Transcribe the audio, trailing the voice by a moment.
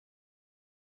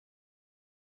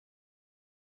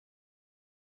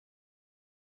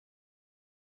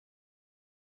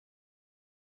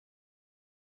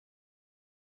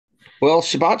Well,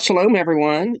 Shabbat Shalom,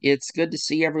 everyone. It's good to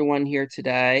see everyone here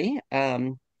today.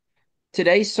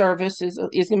 Today's service is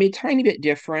going to be a tiny bit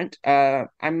different.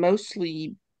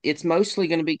 It's mostly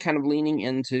going to be kind of leaning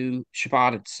into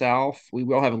Shabbat itself. We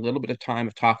will have a little bit of time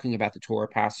of talking about the Torah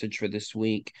passage for this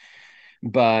week,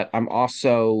 but I'm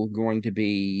also going to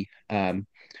be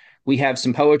we have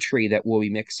some poetry that we'll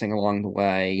be mixing along the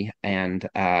way, and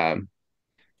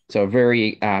so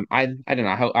very I don't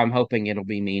know. I'm hoping it'll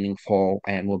be meaningful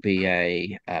and will be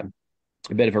a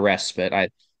bit of a respite.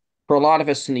 For a lot of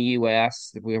us in the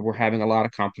U.S., we're having a lot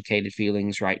of complicated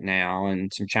feelings right now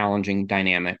and some challenging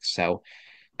dynamics. So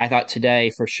I thought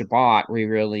today for Shabbat, we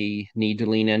really need to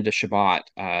lean into Shabbat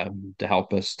to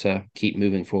help us to keep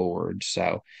moving forward.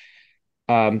 So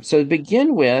to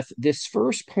begin with, this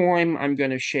first poem I'm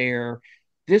going to share,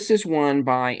 this is one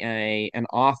by a an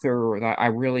author that I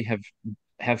really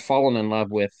have fallen in love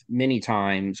with many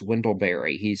times, Wendell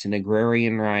Berry. He's an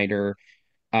agrarian writer.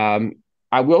 um,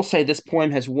 I will say this poem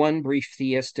has one brief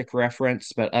theistic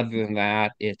reference, but other than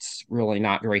that, it's really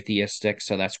not very theistic,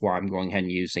 so that's why I'm going ahead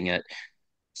and using it.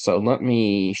 So let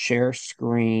me share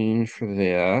screen for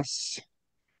this.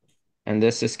 And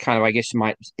this is kind of, I guess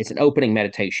it's an opening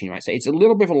meditation, you might say. It's a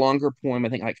little bit of a longer poem, I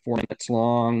think like 4 minutes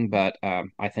long, but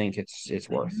I think it's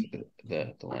worth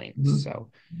the length.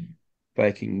 So if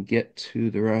I can get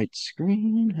to the right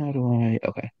screen, how do I?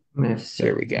 Okay,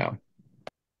 there we go.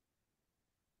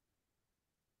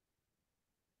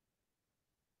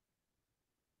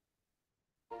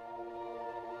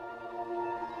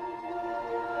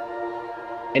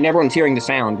 And everyone's hearing the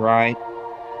sound, right?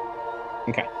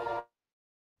 Okay.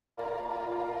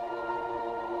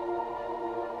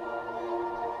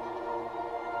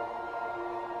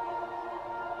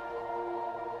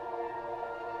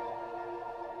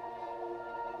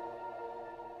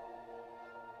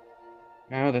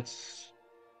 No, that's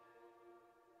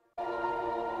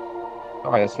all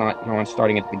right. That's not no one's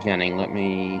starting at the beginning. Let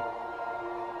me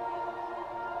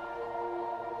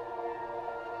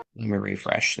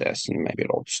refresh this and maybe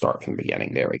it'll start from the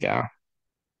beginning. There we go.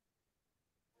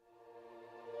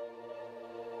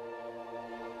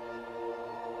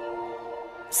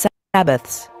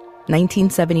 Sabbaths,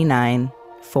 1979,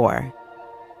 4.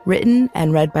 Written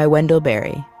and read by Wendell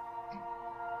Berry.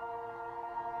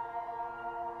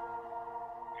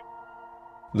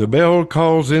 The bell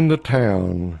calls in the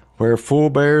town, where full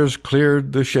bears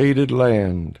cleared the shaded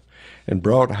land, and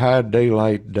brought high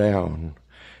daylight down,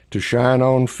 to shine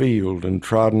on field and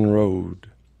trodden road.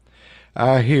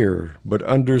 I hear, but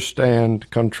understand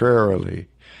contrarily,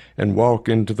 and walk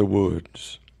into the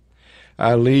woods.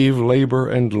 I leave labor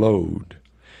and load,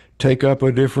 take up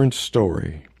a different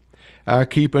story. I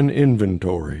keep an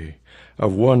inventory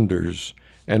of wonders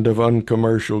and of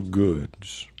uncommercial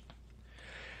goods.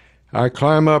 I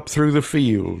climb up through the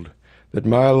field that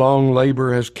my long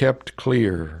labor has kept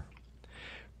clear.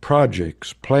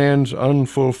 Projects, plans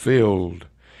unfulfilled,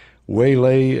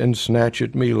 waylay and snatch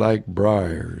at me like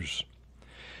briars.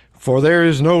 For there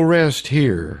is no rest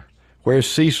here, where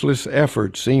ceaseless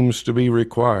effort seems to be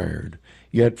required,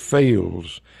 yet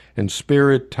fails, and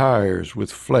spirit tires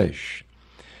with flesh,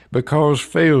 because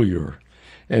failure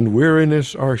and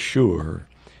weariness are sure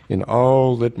in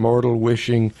all that mortal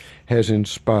wishing has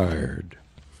inspired.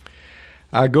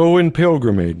 I go in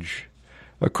pilgrimage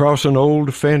across an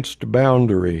old fenced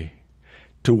boundary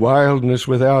to wildness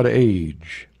without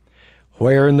age,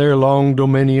 where in their long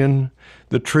dominion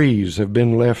the trees have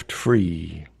been left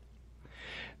free.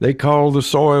 They call the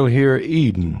soil here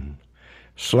Eden,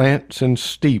 slants and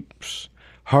steeps,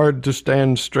 hard to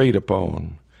stand straight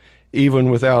upon,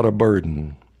 even without a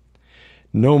burden.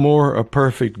 No more a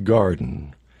perfect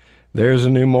garden, there's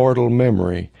an immortal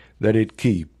memory that it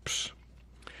keeps.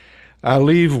 I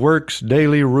leave work's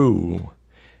daily rule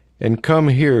and come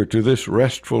here to this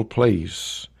restful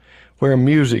place where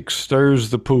music stirs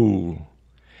the pool,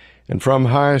 and from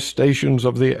high stations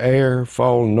of the air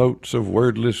fall notes of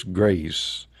wordless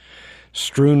grace,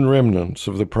 strewn remnants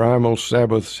of the primal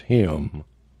Sabbath's hymn.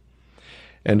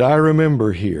 And I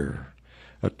remember here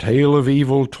a tale of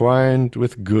evil twined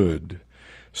with good,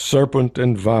 serpent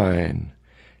and vine,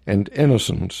 and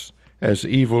innocence as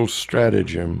evil's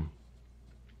stratagem.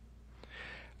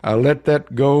 I let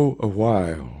that go a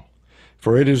while,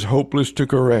 for it is hopeless to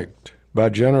correct by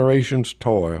generations'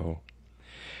 toil,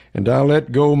 and I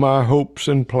let go my hopes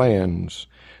and plans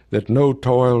that no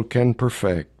toil can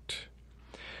perfect.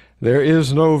 There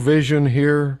is no vision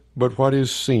here but what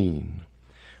is seen.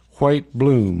 White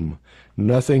bloom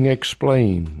nothing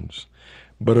explains,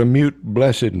 but a mute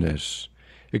blessedness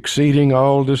exceeding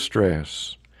all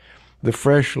distress, the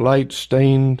fresh light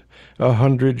stained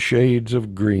 100 shades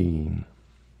of green.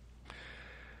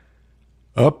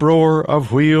 Uproar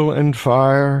of wheel and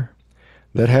fire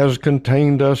that has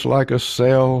contained us like a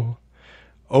cell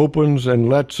opens and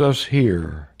lets us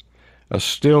hear a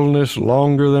stillness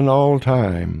longer than all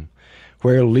time,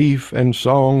 where leaf and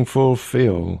song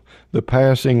fulfill the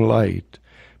passing light,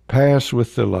 pass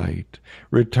with the light,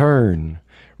 return,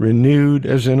 renewed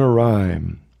as in a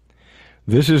rhyme.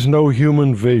 This is no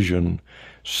human vision,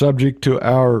 subject to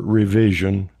our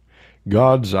revision.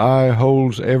 God's eye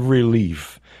holds every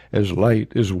leaf as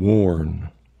light is worn.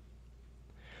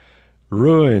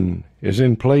 Ruin is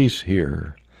in place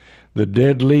here, the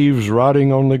dead leaves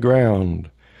rotting on the ground,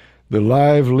 the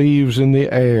live leaves in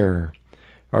the air,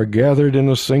 are gathered in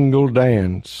a single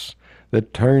dance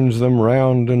that turns them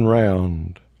round and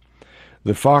round.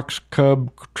 The fox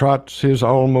cub trots his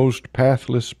almost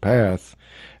pathless path,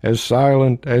 as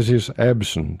silent as his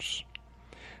absence.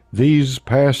 These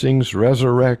passings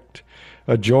resurrect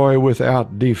a joy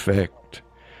without defect,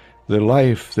 the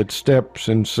life that steps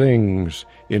and sings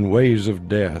in ways of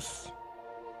death.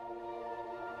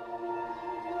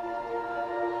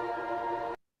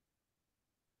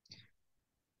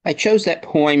 I chose that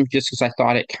poem just because I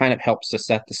thought it kind of helps to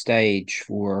set the stage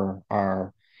for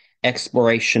our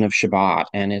exploration of Shabbat,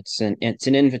 and it's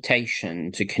an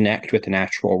invitation to connect with the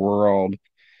natural world,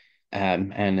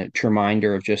 and it's a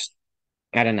reminder of just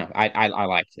I don't know I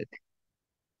liked it.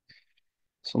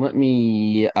 So let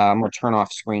me I'm gonna turn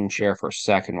off screen share for a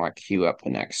second while I queue up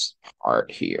the next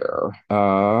part here.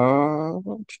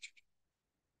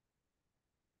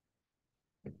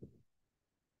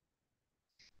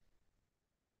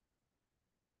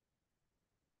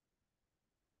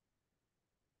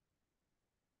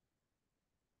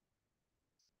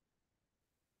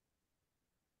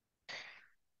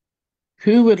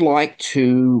 Who would like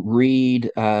to read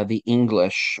the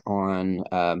English on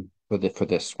for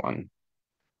this one?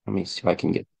 Let me see if I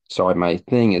can get. Sorry, my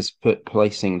thing is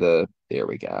placing the. There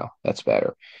we go. That's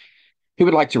better. Who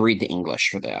would like to read the English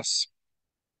for this?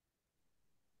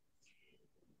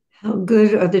 How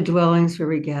good are the dwellings where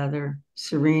we gather,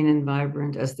 serene and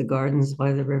vibrant as the gardens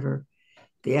by the river,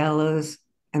 the aloes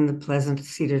and the pleasant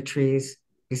cedar trees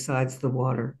besides the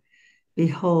water.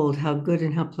 Behold, how good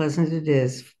and how pleasant it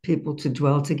is for people to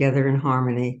dwell together in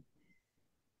harmony.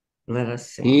 Let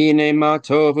us sing. Hine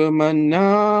matovu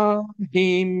manahim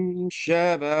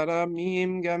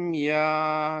shevaramim gam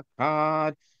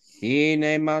yakad.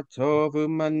 Hine matovu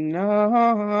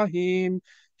manahim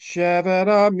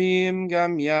shevaramim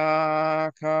gam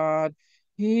yakad.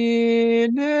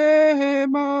 Hine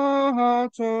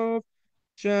matov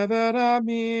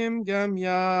shevaramim gam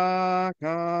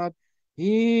yakad.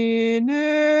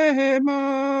 Hine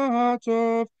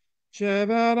matov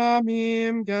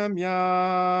shevaramim gam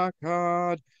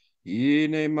yakad.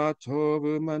 Hine matov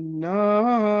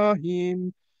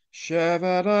manahim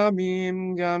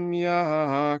shevaramim gam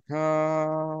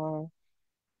yakad.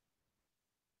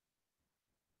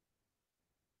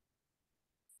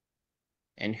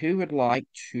 And who would like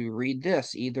to read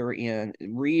this, either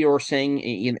read or sing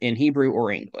in Hebrew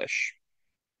or English?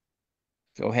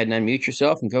 Go ahead and unmute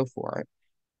yourself and go for it.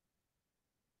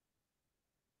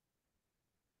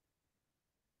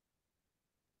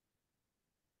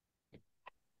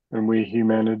 And we,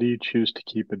 humanity, choose to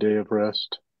keep a day of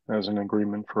rest as an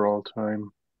agreement for all time.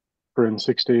 For in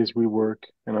 6 days we work,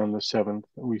 and on the seventh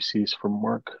we cease from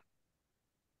work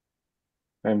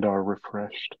and are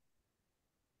refreshed.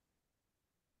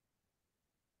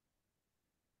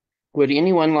 Would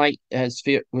anyone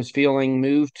was feeling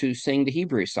moved to sing the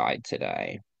Hebrew side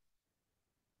today?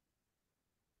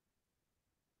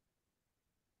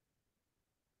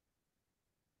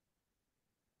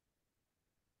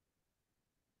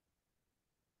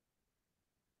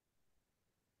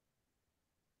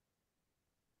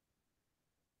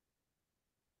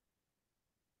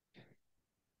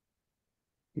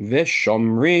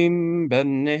 V'shomrim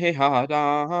b'nei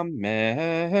ha'adam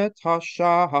et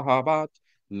ha'shabbat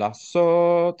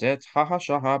לעשות את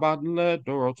השבת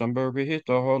לדורותם ברית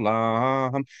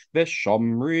עולם,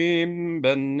 ושומרים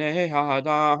בני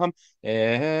האדם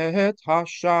את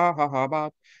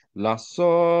השבת,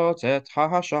 לעשות את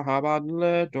השבת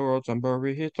לדורותם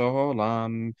ברית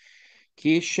עולם.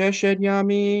 כי ששת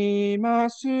ימים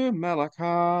עשו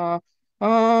מלאכה,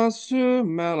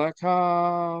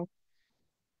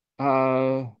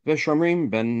 ושומרים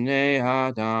בני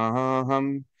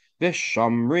האדם,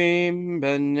 ושומרים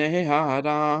בני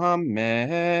האדם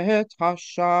את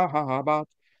השבת,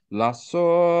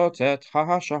 לעשות את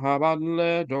השבת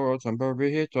לדורותם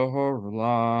ברית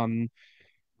עולם.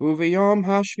 וביום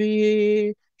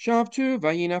השביעי שבתו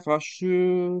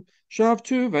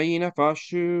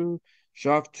וינפשו,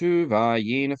 שבתו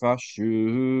וינפשו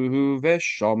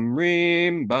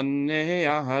ושומרים בני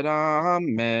האדם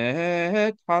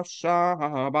את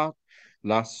השבת,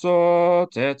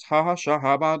 לעשות את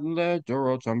השבת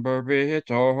לדורותם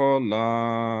ברית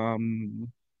עולם.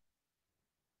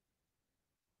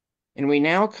 And we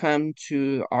now come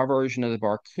to our version of the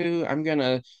Barku. I'm going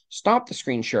to stop the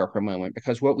screen share for a moment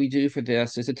because what we do for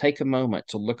this is to take a moment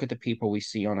to look at the people we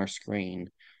see on our screen,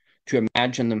 to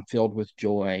imagine them filled with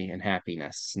joy and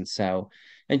happiness.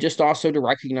 And just also to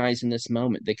recognize in this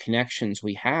moment the connections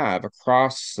we have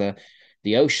across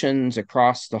the oceans,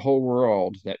 across the whole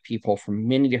world, that people from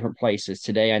many different places.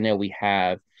 Today, I know we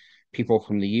have people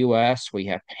from the US, we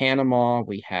have Panama,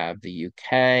 we have the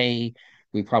UK,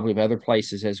 we probably have other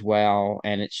places as well.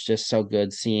 And it's just so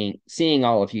good seeing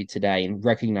all of you today and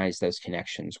recognize those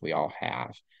connections we all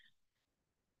have.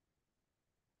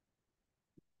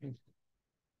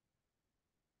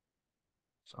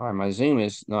 Sorry, my Zoom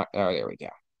is not, oh, there we go.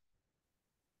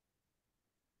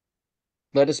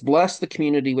 Let us bless the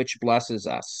community which blesses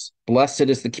us. Blessed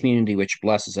is the community which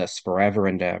blesses us forever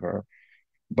and ever.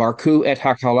 Barku et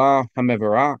hakala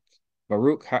hamevarak.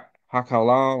 Baruch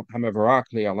hakala hamevarak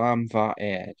li'alam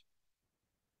va'ed.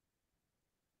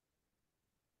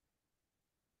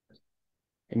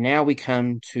 And now we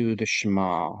come to the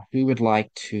Shema. Who would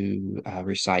like to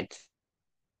recite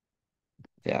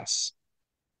this?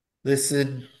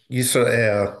 Listen,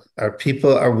 Yisrael, our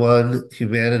people are one,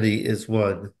 humanity is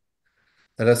one.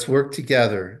 Let us work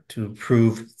together to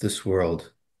improve this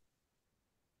world.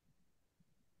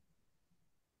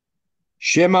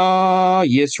 Shema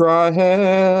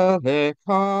Yisrael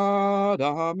Echad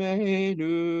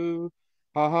Ameinu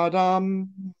Adam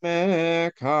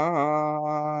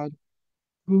Echad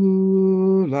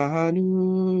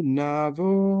Kulanu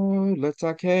Navo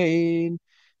Letzakein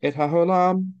Et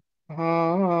HaOlam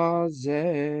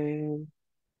Hazeh.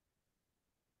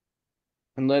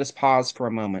 And let us pause for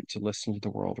a moment to listen to the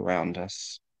world around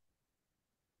us.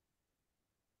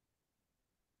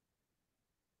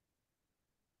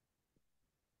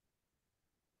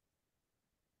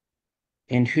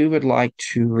 And who would like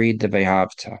to read the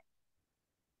Ve'havta?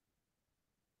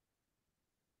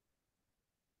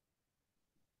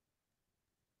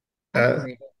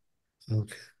 Okay.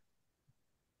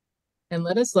 And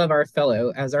let us love our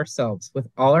fellow as ourselves with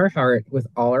all our heart, with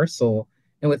all our soul,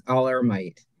 and with all our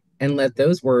might. And let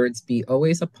those words be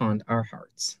always upon our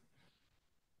hearts.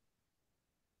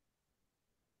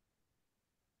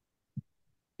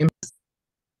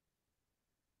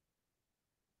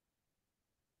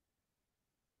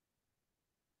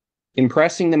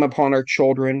 Impressing them upon our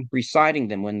children, reciting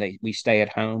them when we stay at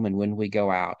home and when we go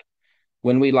out,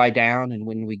 when we lie down and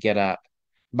when we get up,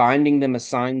 binding them as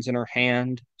signs in our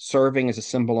hand, serving as a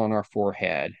symbol on our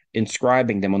forehead,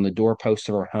 inscribing them on the doorposts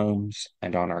of our homes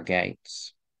and on our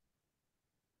gates.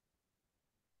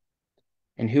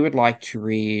 And who would like to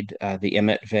read the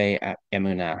Emet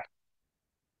Ve'emunah?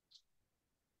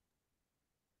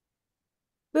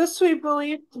 This we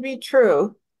believe to be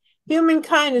true.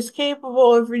 Humankind is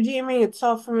capable of redeeming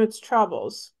itself from its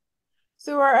troubles.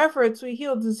 Through our efforts, we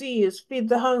heal disease, feed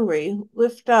the hungry,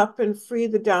 lift up and free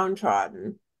the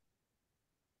downtrodden.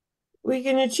 We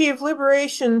can achieve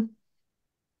liberation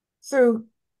through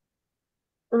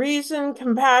reason,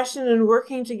 compassion, and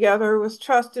working together with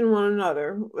trust in one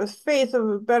another, with faith of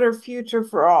a better future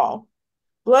for all.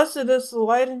 Blessed is the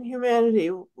light in humanity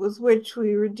with which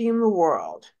we redeem the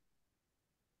world.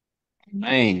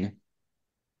 Amen.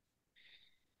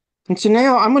 And so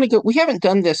now I'm going to go. We haven't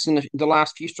done this in the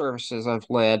last few services I've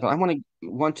led, but I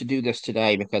want to do this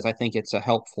today because I think it's a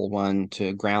helpful one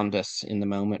to ground us in the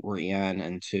moment we're in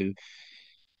and to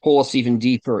pull us even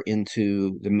deeper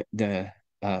into the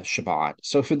Shabbat.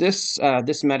 So for this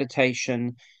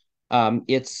meditation,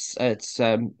 it's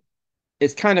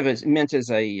kind of meant as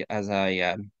a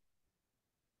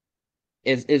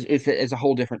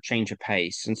whole different change of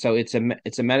pace, and so it's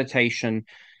a meditation.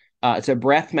 It's a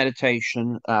breath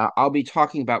meditation. I'll be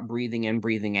talking about breathing in,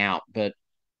 breathing out, but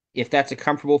if that's a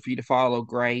comfortable for you to follow,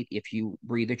 great. If you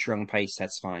breathe at your own pace,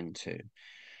 that's fine too.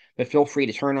 But feel free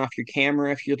to turn off your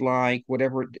camera if you'd like.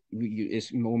 Whatever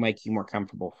will make you more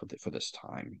comfortable for this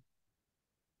time.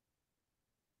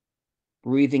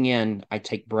 Breathing in, I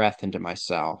take breath into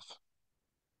myself.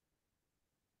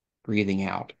 Breathing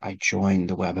out, I join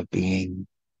the web of being.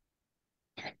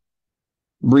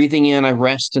 Breathing in, I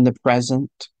rest in the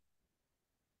present.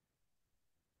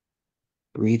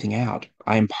 Breathing out,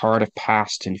 I am part of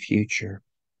past and future.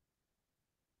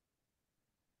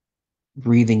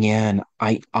 Breathing in,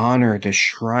 I honor the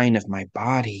shrine of my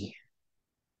body.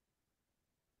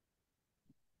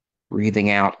 Breathing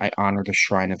out, I honor the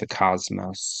shrine of the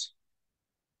cosmos.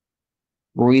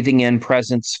 Breathing in,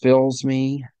 presence fills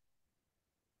me.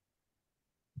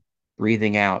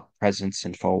 Breathing out, presence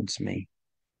enfolds me.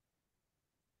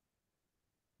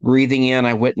 Breathing in,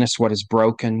 I witness what is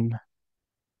broken.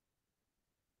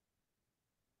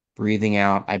 Breathing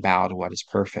out, I bow to what is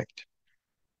perfect.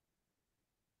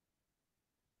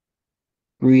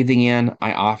 Breathing in,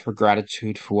 I offer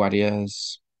gratitude for what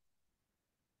is.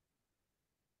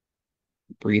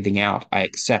 Breathing out, I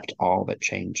accept all that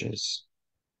changes.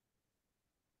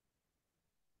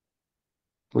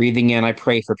 Breathing in, I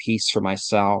pray for peace for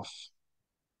myself.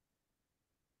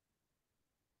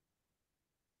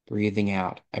 Breathing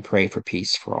out, I pray for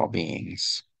peace for all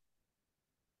beings.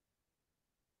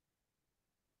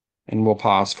 And we'll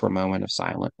pause for a moment of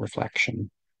silent reflection.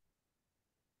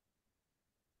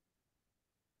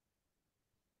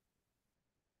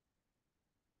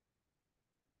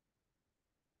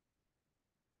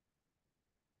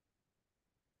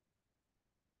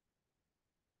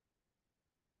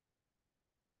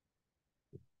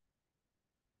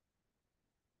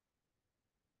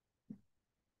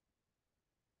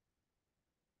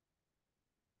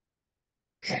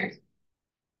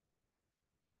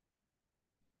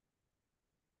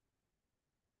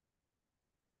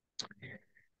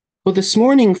 Well, this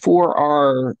morning for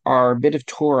our bit of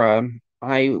Torah,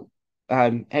 I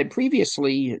had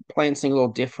previously planned something a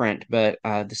little different, but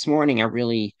this morning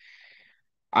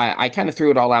I kind of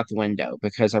threw it all out the window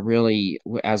because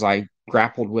as I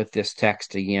grappled with this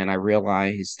text again, I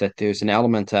realized that there's an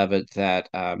element of it that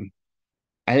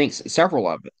I think several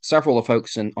of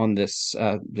folks on this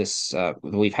that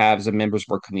we've had as a members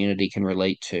of our community can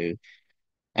relate to,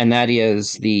 and that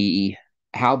is the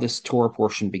how this Torah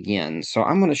portion begins. So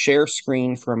I'm going to share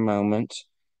screen for a moment,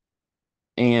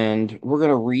 and we're going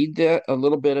to read a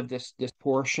little bit of this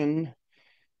portion.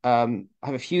 I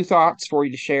have a few thoughts for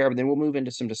you to share, but then we'll move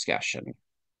into some discussion.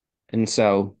 And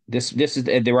so this is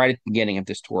the right at the beginning of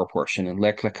this Torah portion in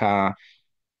Lech Lecha.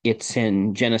 It's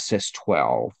in Genesis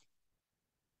 12.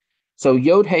 So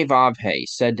Yod He Vav He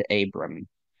said to Abram,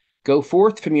 "Go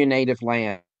forth from your native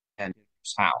land and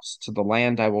house to the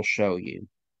land I will show you.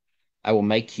 I will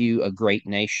make you a great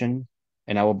nation,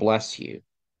 and I will bless you.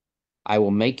 I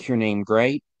will make your name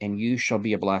great, and you shall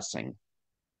be a blessing.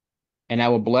 And I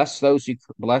will bless those who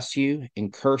bless you,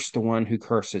 and curse the one who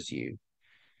curses you.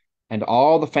 And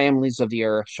all the families of the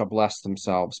earth shall bless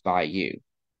themselves by you."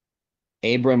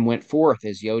 Abram went forth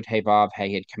as Yod-Heh-Vav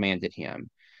had commanded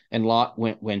him, and Lot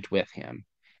went with him.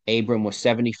 Abram was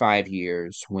 75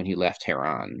 years when he left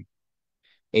Haran.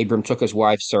 Abram took his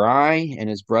wife Sarai and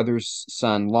his brother's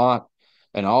son Lot,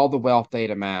 and all the wealth they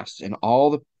had amassed, and all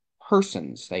the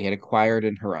persons they had acquired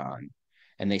in Haran,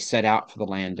 and they set out for the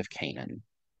land of Canaan.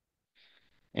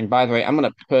 And by the way, I'm going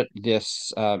to put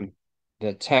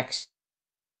the text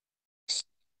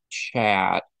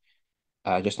chat,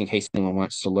 just in case anyone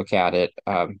wants to look at it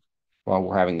while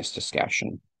we're having this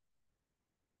discussion.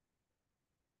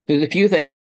 There's a few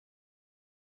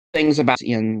things about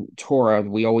in Torah.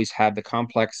 We always have the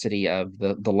complexity of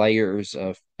the layers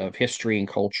of history and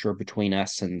culture between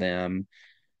us and them.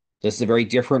 This is a very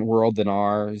different world than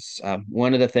ours.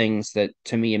 One of the things that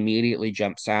to me immediately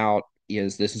jumps out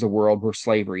is this is a world where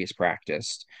slavery is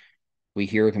practiced. We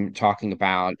hear them talking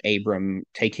about Abram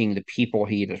taking the people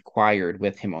he had acquired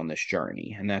with him on this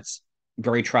journey, and that's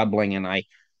very troubling. And I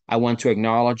want to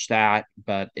acknowledge that,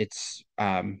 but I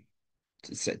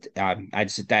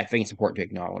think it's important to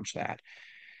acknowledge that.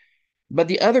 But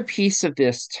the other piece of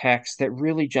this text that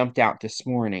really jumped out this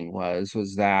morning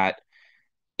was that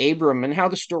Abram, and how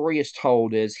the story is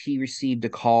told is he received a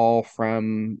call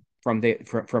from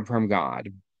God,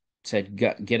 said,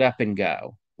 "Get up and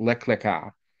go, lech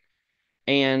lecha."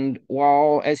 And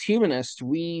while as humanists,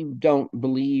 we don't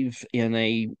believe in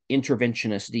a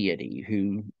interventionist deity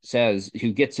who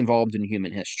gets involved in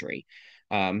human history.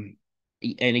 Um,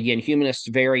 and again, humanists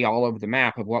vary all over the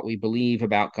map of what we believe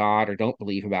about God or don't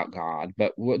believe about God.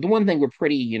 But the one thing we're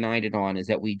pretty united on is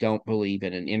that we don't believe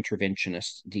in an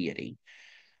interventionist deity.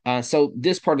 So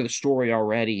this part of the story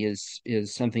already is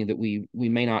something that we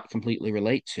may not completely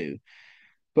relate to.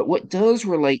 But what does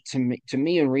relate to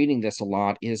me in reading this a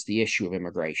lot is the issue of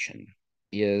immigration.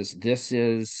 This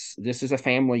is a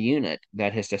family unit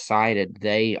that has decided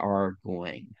they are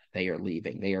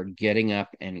leaving, they are getting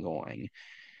up and going.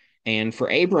 And for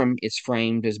Abram, it's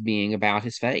framed as being about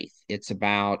his faith. It's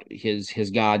about his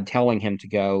God telling him to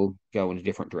go in a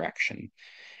different direction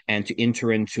and to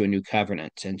enter into a new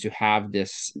covenant and to have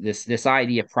this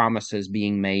idea of promises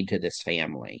being made to this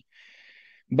family.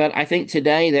 But I think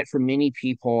today that for many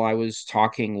people, I was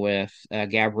talking with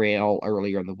Gabrielle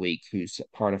earlier in the week, who's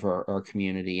part of our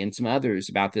community, and some others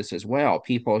about this as well.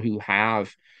 People who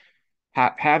have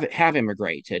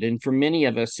immigrated, and for many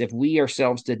of us, if we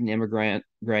ourselves didn't immigrate,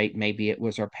 maybe it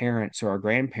was our parents or our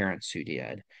grandparents who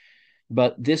did.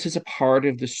 But this is a part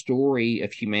of the story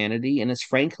of humanity, and it's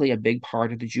frankly a big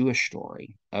part of the Jewish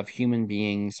story of human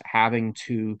beings having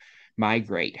to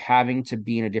migrate, having to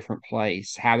be in a different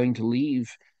place, having to leave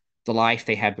the life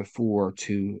they had before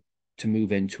to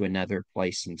move into another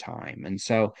place and time. And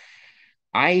so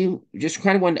I just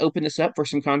kind of wanted to open this up for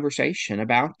some conversation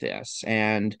about this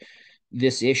and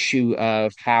this issue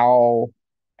of how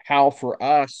for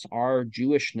us our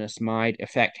Jewishness might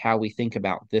affect how we think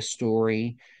about this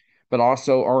story, but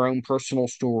also our own personal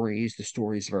stories, the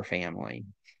stories of our family.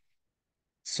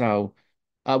 So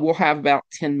we'll have about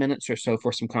 10 minutes or so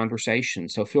for some conversation.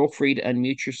 So feel free to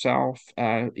unmute yourself.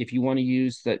 If you want to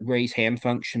use the raise hand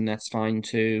function, that's fine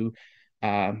too.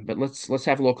 But let's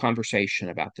have a little conversation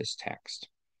about this text.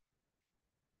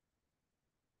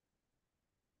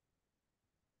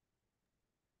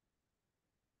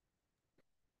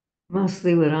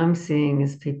 Mostly what I'm seeing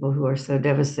is people who are so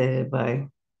devastated by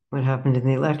what happened in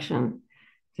the election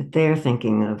that they're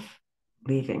thinking of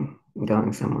leaving and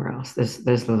going somewhere else. There's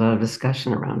a lot of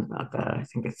discussion around about that. I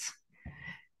think it's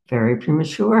very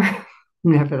premature, Yeah.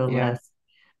 nevertheless.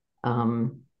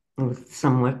 With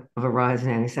somewhat of a rise in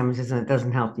anti-Semitism, it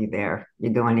doesn't help you there. You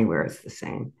go anywhere, it's the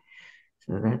same.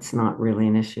 So that's not really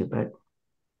an issue, but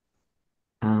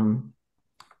um,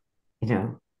 you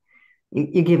know,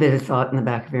 you give it a thought in the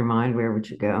back of your mind, where would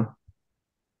you go?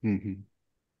 Hmm.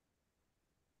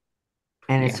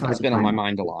 And Yeah, that's been on my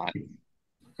mind a lot.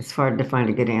 it's hard to find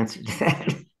a good answer to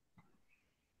that.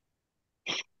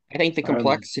 I think the Um,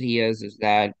 complexity is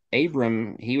that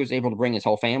Abram, he was able to bring his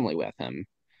whole family with him.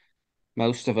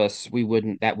 Most of us, we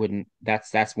wouldn't, that wouldn't,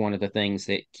 that's one of the things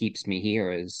that keeps me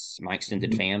here is my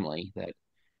extended family, that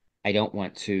I don't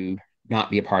want to not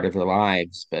be a part of their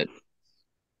lives, but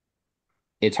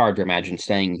it's hard to imagine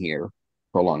staying here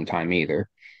for a long time either.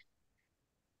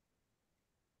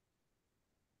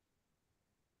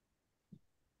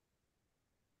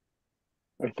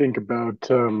 I think about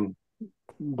the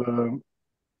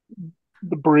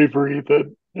the bravery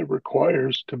that it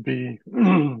requires to be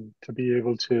to be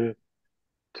able to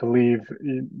leave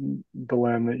the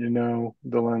land that you know,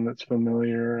 the land that's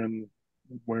familiar, and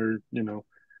where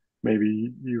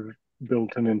maybe you've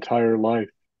built an entire life,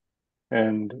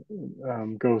 and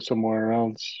go somewhere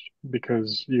else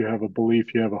because you have a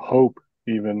belief, you have a hope,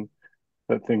 even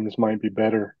that things might be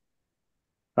better,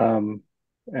 um,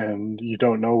 and you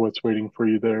don't know what's waiting for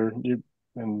you there.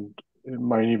 And it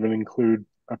might even include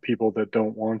people that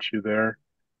don't want you there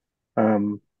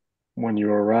um, when you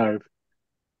arrive.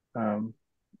 Um,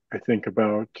 I think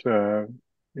about you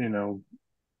know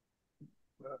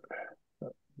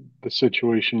the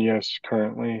situation. Yes,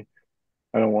 currently,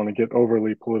 I don't want to get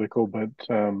overly political, but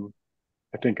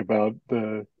I think about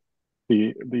the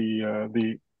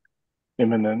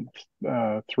imminent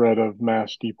threat of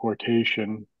mass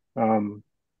deportation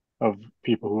of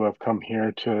people who have come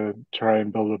here to try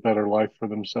and build a better life for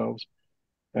themselves.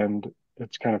 And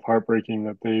it's kind of heartbreaking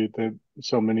that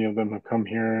so many of them have come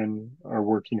here and are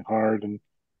working hard and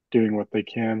doing what they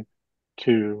can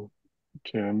to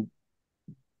to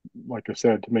like I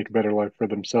said, to make a better life for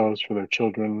themselves, for their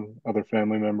children, other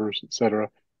family members, etc.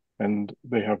 And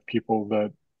they have people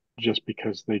that just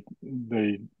because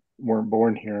they weren't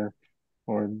born here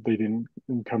or they didn't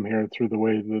come here through the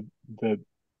way that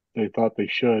they thought they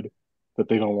should, that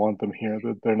they don't want them here,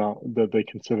 that they're not, that they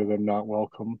consider them not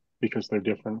welcome because they're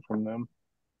different from them.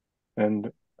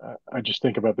 And I just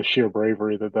think about the sheer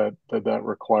bravery that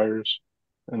requires.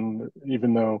 And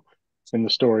even though in the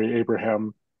story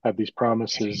Abraham had these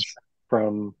promises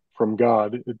from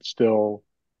God, it still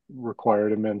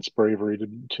required immense bravery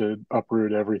to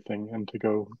uproot everything and to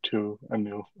go to a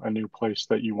new place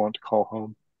that you want to call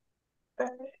home.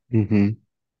 Hmm.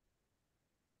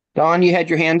 Don, you had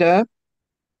your hand up?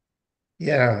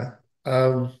 Yeah.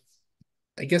 Um,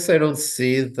 I guess I don't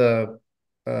see the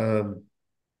um,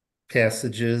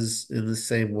 passages in the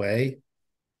same way.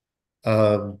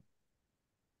 Um,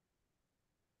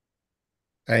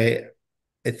 I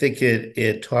I think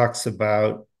it talks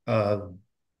about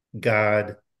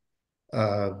God,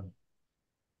 um,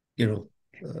 you know,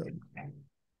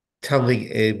 telling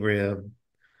Abraham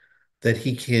that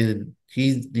he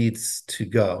needs to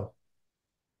go.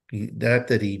 Not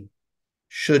that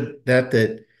not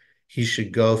that he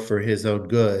should go for his own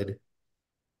good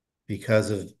because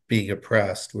of being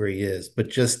oppressed where he is, but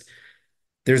just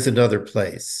there's another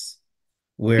place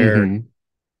where Hmm.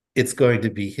 it's going to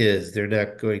be his. They're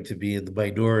not going to be in the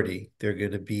minority. They're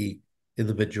going to be in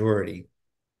the majority.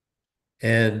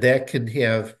 And that can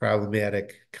have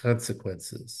problematic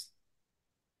consequences.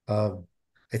 Um,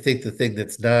 I think the thing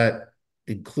that's not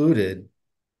included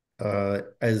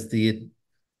as the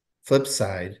flip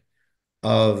side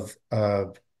of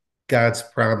God's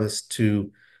promise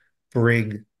to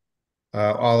bring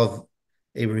all of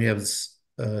Abraham's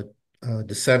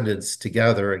descendants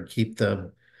together and keep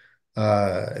them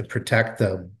and protect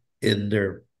them in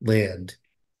their land.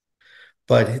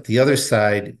 But the other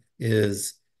side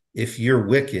is if you're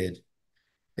wicked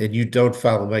and you don't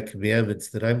follow my commandments,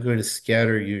 then I'm going to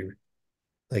scatter you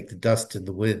like the dust in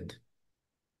the wind.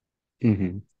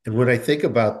 Mm-hmm. And when I think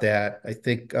about that, I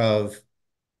think of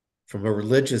from a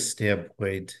religious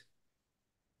standpoint,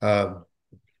 um,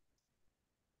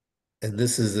 and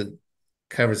this is a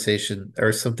conversation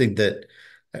or something that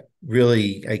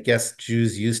really, I guess,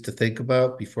 Jews used to think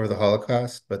about before the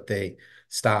Holocaust, but they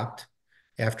stopped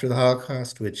after the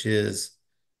Holocaust, which is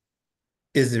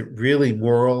it really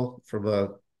moral from a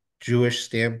Jewish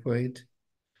standpoint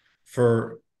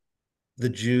for the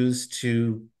Jews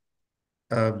to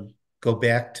go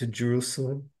back to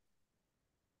Jerusalem?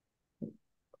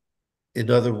 In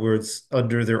other words,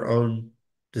 under their own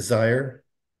desire?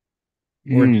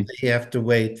 Or do Mm. they have to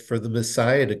wait for the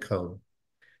Messiah to come?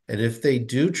 And if they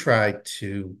do try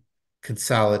to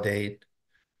consolidate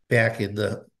back in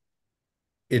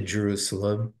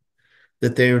Jerusalem,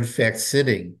 that they're in fact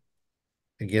sinning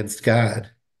against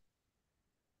God.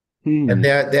 And Mm.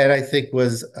 that I think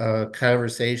was a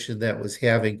conversation that was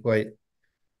having quite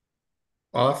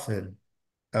often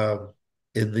um,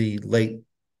 in the late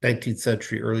 19th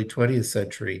century, early 20th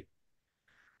century.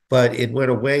 But it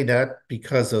went away not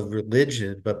because of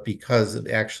religion, but because of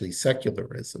actually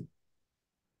secularism,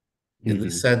 in the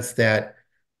Mm-hmm. sense that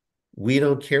we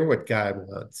don't care what God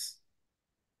wants.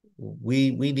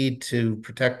 We need to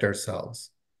protect ourselves.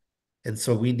 And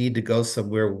so we need to go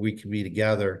somewhere where we can be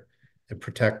together and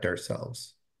protect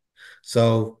ourselves.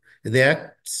 So in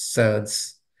that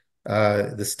sense,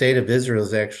 the state of Israel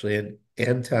is actually an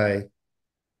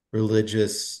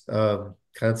anti-religious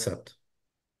concept.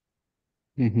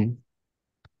 Mm-hmm.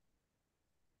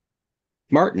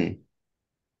 Martin.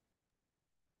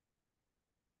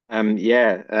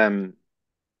 Yeah,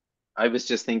 I was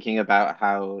just thinking about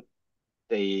how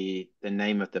the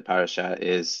name of the parasha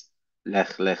is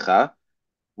Lech Lecha,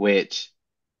 which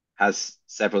has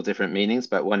several different meanings,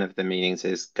 but one of the meanings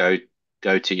is go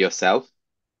to yourself.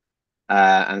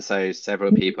 And so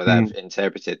several people that Mm. have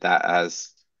interpreted that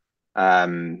as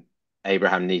um,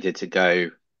 Abraham needed to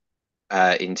go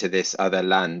into this other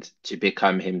land to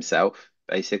become himself,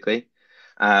 basically.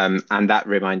 And that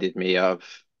reminded me of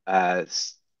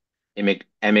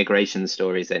immigration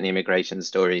stories and immigration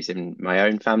stories in my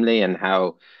own family and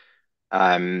how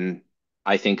um,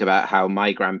 I think about how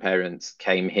my grandparents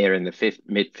came here in the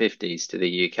mid 50s to the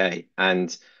UK.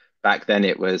 And back then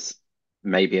it was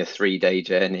maybe a 3 day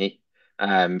journey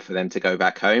for them to go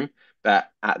back home.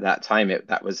 But at that time,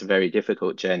 that was a very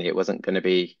difficult journey. It wasn't going to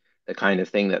be the kind of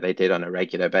thing that they did on a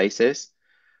regular basis.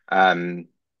 Um,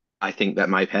 I think that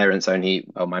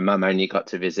my mum only got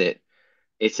to visit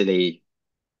Italy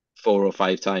 4 or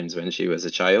 5 times when she was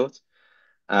a child.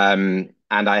 And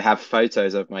I have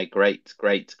photos of my great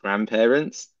great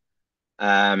grandparents.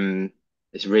 Um,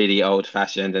 it's really old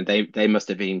fashioned, and they must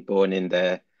have been born in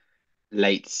the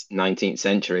late 19th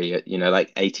century,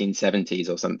 like 1870s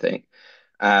or something.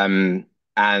 Um,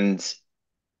 and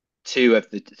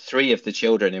three of the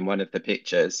children in one of the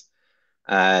pictures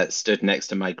stood next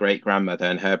to my great grandmother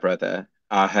and her brother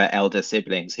are her elder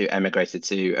siblings who emigrated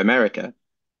to America.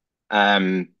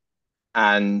 Um,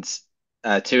 and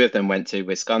two of them went to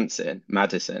Wisconsin,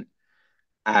 Madison.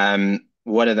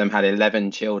 One of them had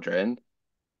 11 children,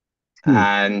 Hmm.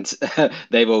 and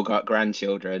they've all got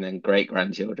grandchildren and great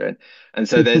grandchildren. And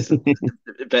so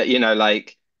but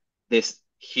like this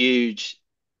huge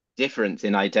difference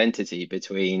in identity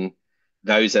between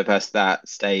those of us that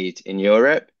stayed in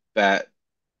Europe, but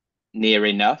near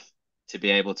enough to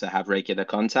be able to have regular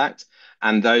contact,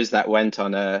 and those that went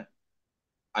on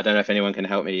I don't know if anyone can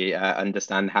help me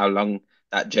understand how long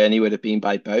that journey would have been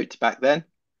by boat back then,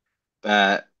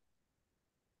 but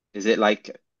is it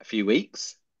like a few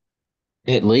weeks?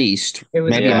 At least, It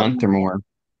was maybe a Yeah, about, month or more.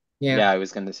 yeah. yeah, I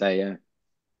was going to say, yeah.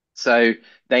 So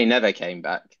they never came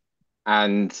back,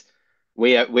 and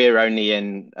we're only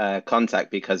in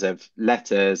contact because of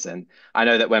letters. And I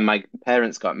know that when my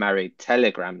parents got married,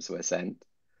 telegrams were sent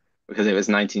because it was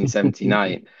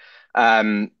 1979.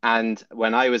 And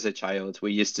when I was a child,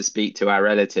 we used to speak to our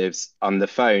relatives on the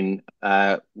phone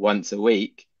once a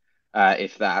week.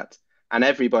 if that. And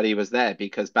everybody was there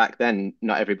because back then,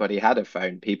 not everybody had a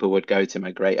phone. People would go to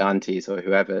my great aunties or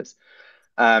whoever's.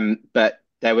 But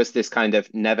there was this kind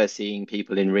of never seeing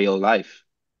people in real life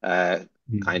kind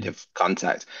Mhm. of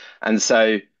contact. And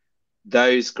so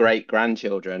those great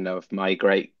grandchildren of my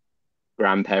great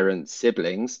grandparents'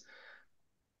 siblings,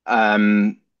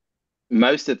 um,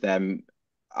 most of them,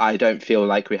 I don't feel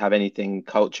like we have anything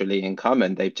culturally in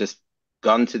common. They've just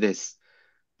gone to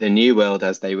the new world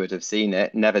as they would have seen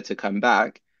it, never to come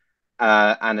back,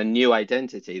 and a new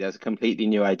identity. There's a completely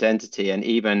new identity, and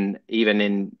even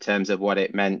in terms of what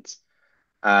it meant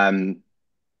um,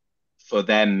 for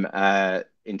them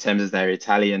in terms of their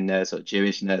Italianness or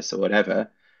Jewishness or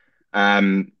whatever.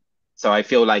 Um, so I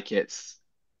feel like it's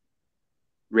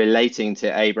relating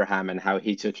to Abraham and how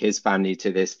he took his family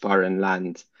to this foreign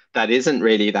land that isn't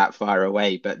really that far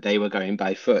away, but they were going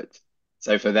by foot.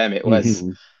 So for them, it was,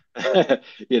 Mhm.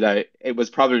 it was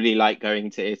probably like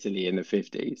going to Italy in the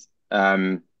 50s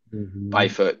by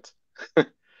Mhm. foot.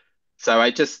 So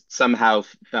I just somehow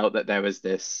felt that there was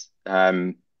this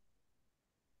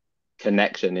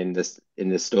connection in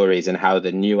the stories and how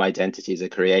the new identities are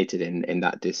created in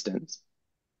that distance.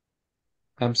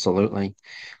 Absolutely.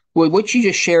 Well, what you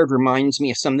just shared reminds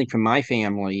me of something from my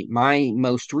family. My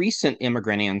most recent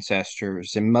immigrant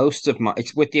ancestors, and most of my,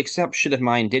 with the exception of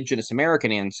my indigenous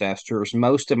American ancestors,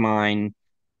 most of mine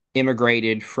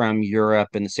immigrated from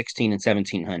Europe in the 16 and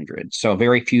 1700s. So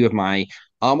very few of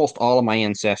almost all of my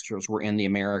ancestors were in the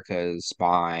Americas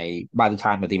by the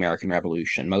time of the American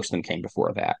Revolution. Most of them came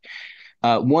before that.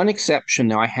 One exception,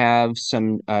 though, I have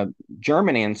some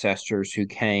German ancestors who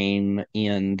came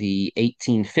in the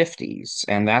 1850s,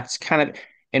 and that's kind of,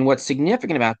 and what's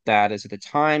significant about that is at the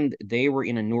time they were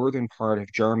in a northern part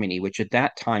of Germany, which at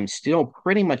that time still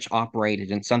pretty much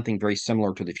operated in something very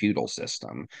similar to the feudal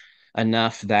system,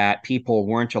 enough that people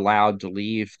weren't allowed to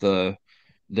leave the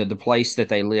place that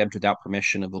they lived without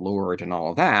permission of the Lord and all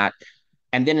of that.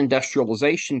 And then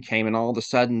industrialization came, and all of a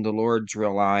sudden the Lords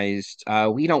realized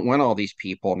we don't want all these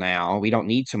people now. We don't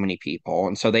need so many people.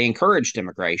 And so they encouraged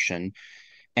immigration.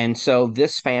 And so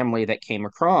this family that came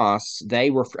across, they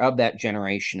were of that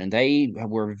generation, and they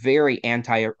were very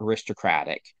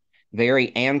anti-aristocratic,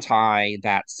 very anti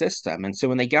that system. And so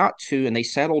when they got to, and they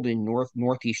settled in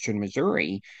northeastern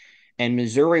Missouri, and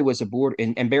Missouri was a border,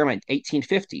 and bear in mind,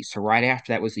 1850s. So right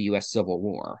after that was the U.S. Civil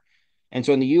War. And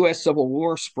so when the U.S. Civil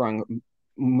War sprung,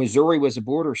 Missouri was a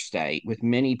border state with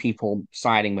many people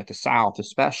siding with the South,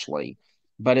 especially.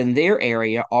 But in their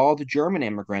area, all the German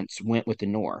immigrants went with the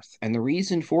North. And the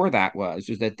reason for that was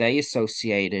that they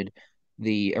associated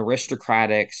the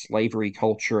aristocratic slavery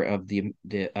culture of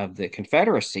the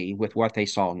Confederacy with what they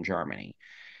saw in Germany,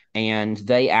 and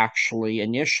they actually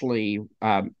initially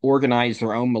organized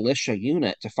their own militia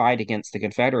unit to fight against the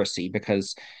Confederacy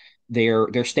because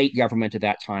their state government at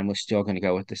that time was still going to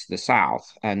go with the South.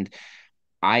 And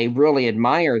I really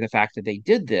admire the fact that they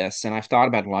did this, and I've thought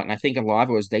about it a lot. And I think a lot of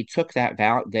it was they took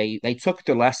they took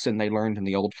the lesson they learned in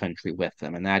the old country with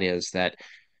them, and that is that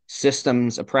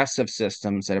oppressive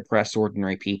systems that oppress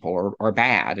ordinary people are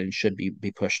bad and should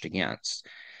be pushed against.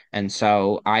 And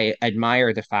so I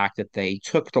admire the fact that they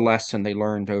took the lesson they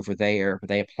learned over there, but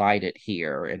they applied it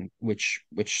here, and which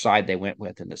side they went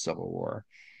with in the Civil War.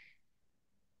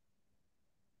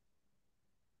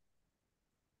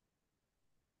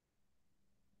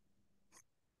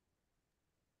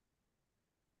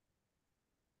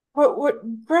 But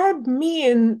what grabbed me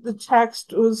in the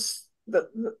text was the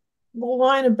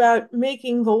line about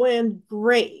making the land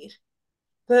great.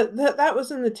 That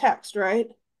was in the text, right?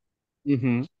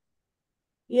 Mm-hmm.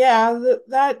 Yeah,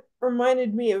 that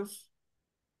reminded me of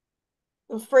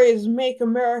the phrase "Make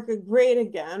America Great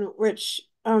Again," which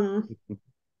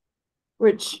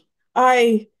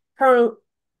I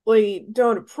currently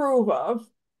don't approve of.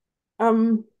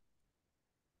 Um,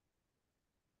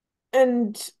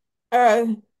 and uh,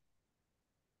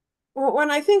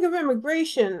 when I think of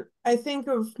immigration, I think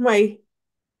of my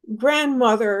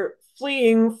grandmother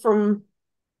fleeing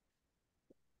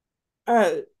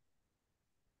uh,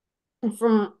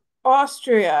 from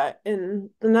Austria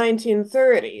in the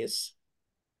 1930s,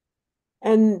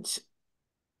 and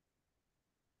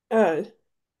uh,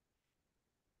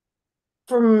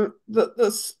 from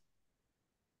this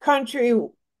country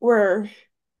where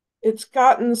it's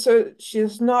gotten so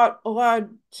she's not allowed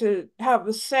to have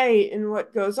a say in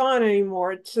what goes on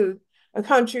anymore, to a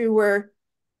country where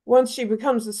once she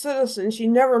becomes a citizen, she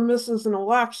never misses an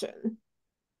election.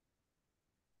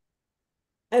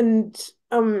 And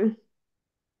um,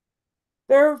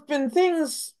 there have been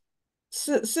things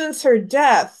since her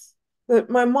death that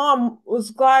my mom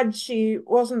was glad she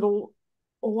wasn't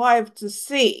alive to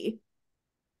see.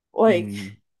 Like,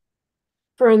 Mm.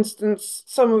 for instance,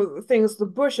 some of the things the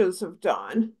Bushes have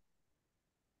done.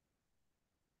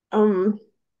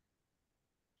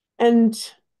 And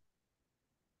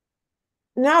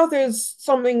now there's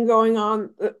something going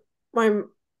on that my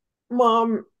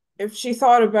mom, if she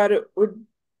thought about it, would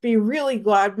be really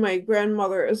glad my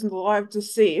grandmother isn't alive to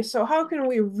see. So how can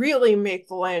we really make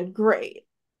the land great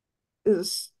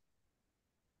is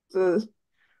the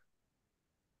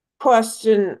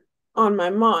question on my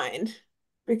mind.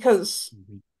 Because,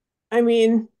 I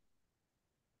mean,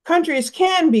 countries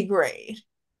can be great.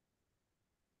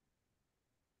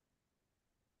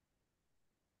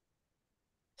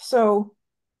 So,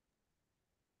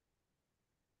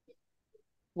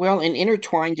 Well, and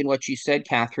intertwined in what you said,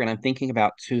 Catherine, I'm thinking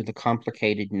about too the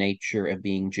complicated nature of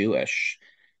being Jewish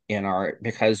in our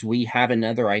because we have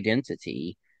another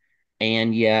identity,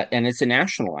 and yet, and it's a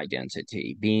national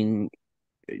identity.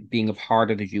 Being a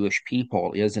part of the Jewish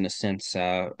people is, in a sense,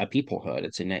 a peoplehood.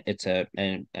 It's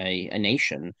a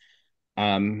nation.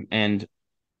 And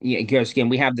yeah, because again,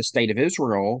 we have the state of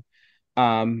Israel,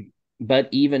 um, but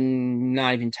even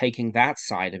not even taking that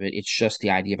side of it, it's just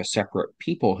the idea of a separate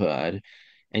peoplehood.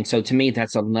 And so to me,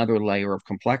 that's another layer of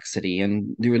complexity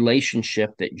and the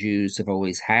relationship that Jews have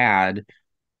always had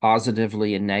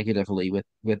positively and negatively with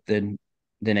the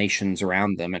nations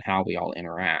around them and how we all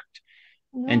interact.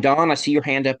 And mhm. Don, I see your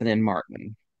hand up, and then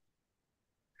Martin.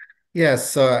 Yes,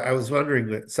 so I was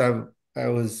wondering, so I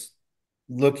was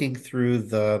looking through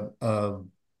the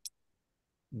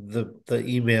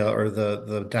email or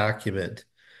the document,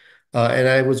 and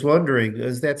I was wondering,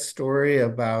 is that story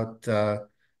about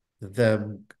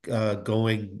them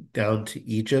going down to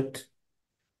Egypt?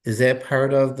 Is that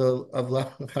part of the of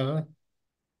Lecha,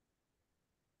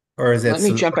 or is that Let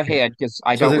me so? jump Okay, ahead because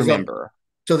I so don't there's a remember.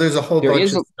 so there's a whole There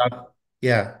bunch is, of stuff.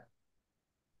 Yeah.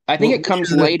 I think Well, it which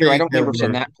comes is the later. I thing don't that remember if it's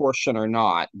in we're that portion or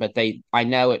not, but I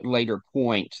know at later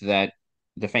point that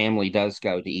the family does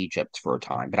go to Egypt for a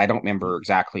time, but I don't remember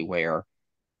exactly where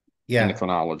in the yeah.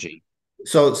 chronology.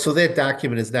 So that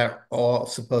document is not all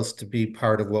supposed to be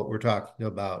part of what we're talking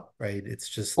about, right? It's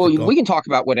just the Well, goal. we can talk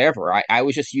about whatever. I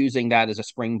was just using that as a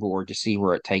springboard to see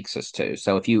where it takes us to.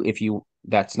 So if you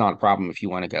that's not a problem if you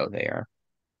want to go there.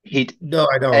 He No,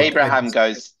 I don't. I Abraham just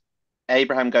goes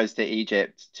Abraham goes to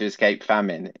Egypt to escape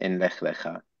famine in Lech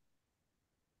Lecha.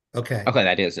 okay. Okay,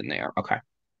 that is in there. Okay.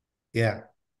 Yeah.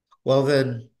 Well,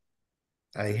 then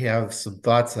I have some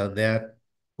thoughts on that,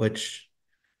 which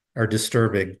are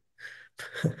disturbing,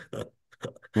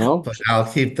 Well, but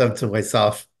I'll keep them to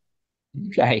myself.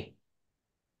 okay.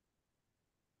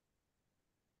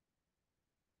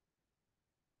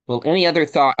 Well, any other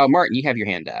thought? Oh, Martin, you have your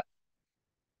hand up.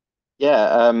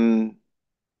 Yeah,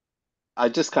 I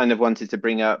just kind of wanted to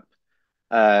bring up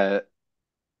uh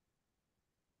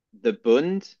the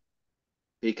Bund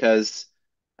because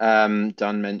Don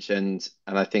mentioned,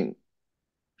 and I think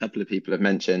a couple of people have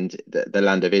mentioned the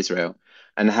land of Israel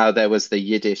and how there was the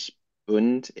Yiddish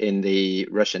Bund in the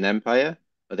Russian Empire,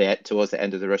 or towards the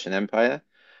end of the Russian Empire,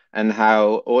 and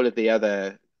how all of the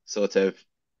other sort of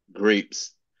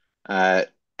groups, uh,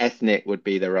 ethnic would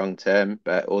be the wrong term,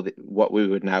 but what we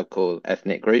would now call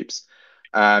ethnic groups,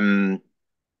 um,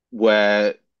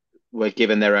 were were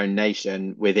given their own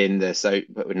nation within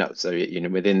but not Soviet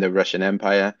Union, within the Russian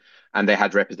Empire, and they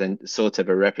had represent sort of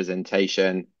a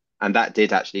representation, and that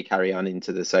did actually carry on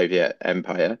into the Soviet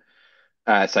Empire,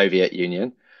 Soviet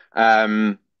Union.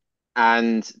 Um,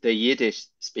 and the Yiddish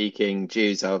speaking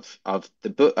Jews of the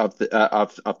book of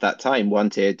that time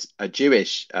wanted a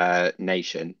Jewish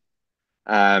nation.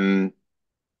 Um,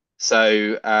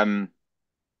 so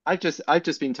I've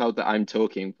just been told that I'm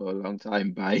talking for a long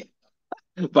time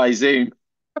by Zoom.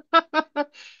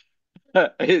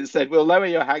 It said, "We'll lower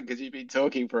your hand because you've been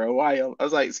talking for a while." I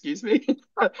was like, "Excuse me,"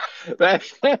 but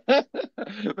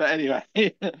anyway,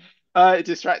 it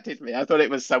distracted me. I thought it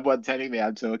was someone telling me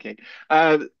I'm talking.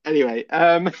 Anyway,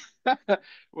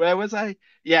 where was I?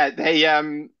 Yeah,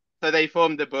 so they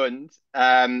formed the Bund,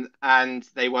 and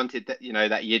they wanted that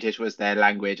that Yiddish was their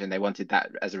language, and they wanted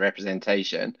that as a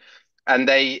representation, and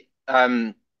they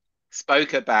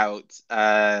spoke about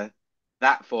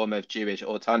that form of Jewish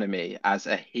autonomy as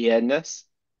a here-ness,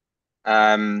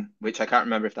 which I can't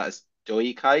remember if that's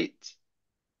Doikite,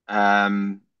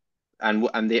 um,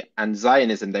 and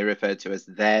Zionism they referred to as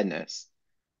theirness.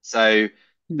 So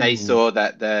they Hmm. saw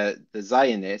that the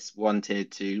Zionists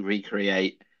wanted to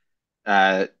recreate,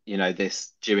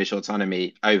 this Jewish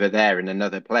autonomy over there in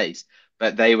another place,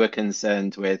 but they were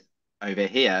concerned with over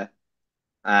here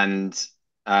and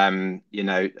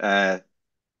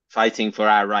fighting for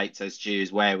our rights as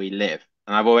Jews where we live.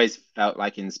 And I've always felt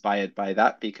like inspired by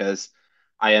that because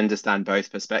I understand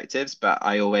both perspectives, but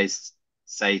I always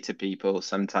say to people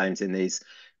sometimes in these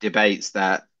debates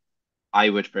that I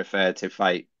would prefer to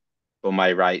fight for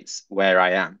my rights where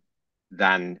I am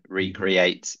than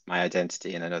recreate my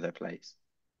identity in another place.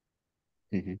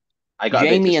 Mhm. I got a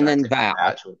bit Jamie and then distracted by the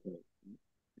Val. actual thing.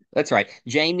 That's right.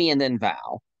 Jamie and then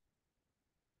Val.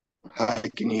 Hi,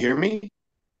 can you hear me?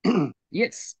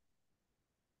 Yes.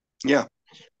 Yeah.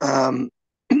 Um,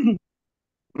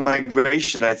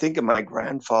 Migration, I think of my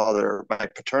grandfather, my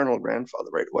paternal grandfather,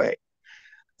 right away.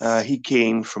 He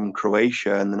came from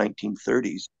Croatia in the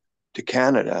 1930s to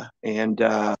Canada. And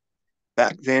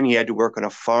back then, he had to work on a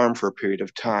farm for a period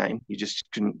of time. You just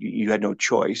couldn't, you had no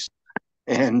choice.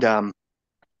 And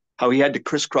how he had to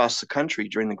crisscross the country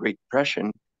during the Great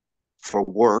Depression for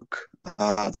work.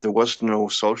 There was no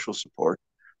social support.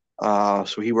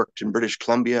 So he worked in British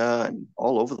Columbia and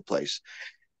all over the place,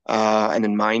 and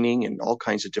in mining and all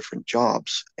kinds of different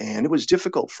jobs. And it was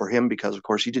difficult for him because, of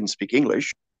course, he didn't speak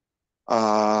English.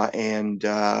 There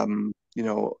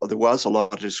was a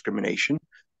lot of discrimination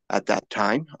at that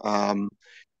time.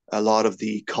 A lot of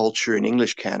the culture in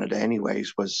English Canada,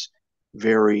 anyways, was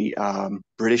very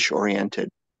British oriented,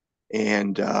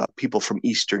 and people from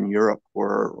Eastern Europe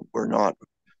were not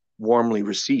warmly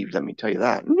received. Let me tell you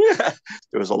that.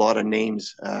 There was a lot of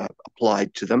names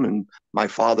applied to them, and my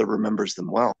father remembers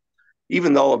them well.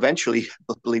 Even though eventually,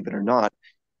 believe it or not,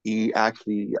 he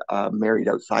actually married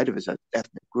outside of his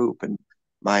ethnic group, and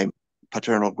my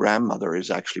paternal grandmother is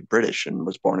actually British and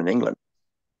was born in England.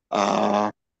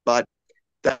 But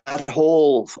that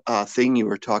whole thing you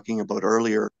were talking about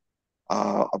earlier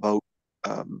about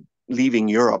leaving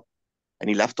Europe, and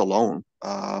he left alone.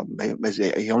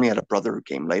 He only had a brother who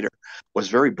came later, was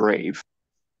very brave.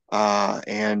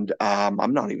 And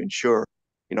I'm not even sure,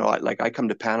 like I come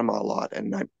to Panama a lot,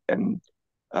 and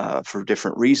for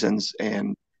different reasons,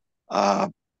 and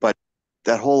but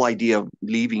that whole idea of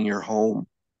leaving your home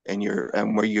and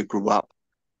where you grew up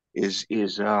is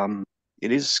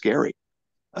it is scary.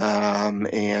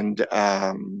 And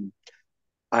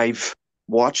I've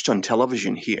watched on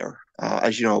television here,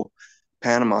 as you know,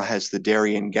 Panama has the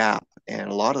Darien Gap, and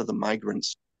a lot of the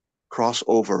migrants cross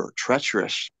over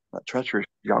treacherous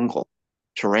jungle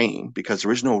terrain because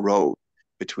there is no road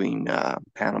between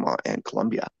Panama and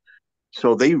Colombia.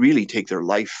 So they really take their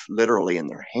life literally in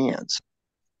their hands.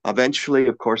 Eventually,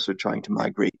 of course, they're trying to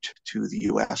migrate to the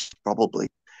US, probably.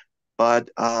 But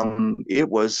it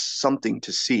was something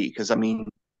to see because, I mean,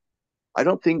 I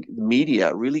don't think the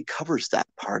media really covers that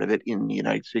part of it in the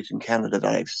United States and Canada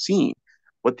that I've seen.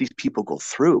 What these people go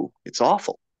through, it's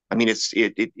awful. I mean, it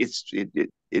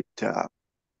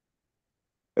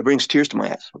brings tears to my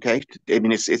eyes. Okay, I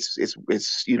mean, it's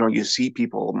you see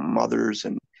people, mothers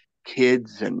and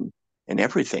kids and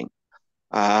everything,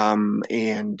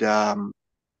 and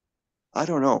I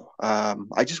don't know.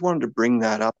 I just wanted to bring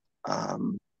that up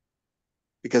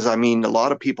because I mean, a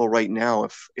lot of people right now.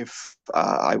 If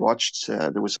I watched,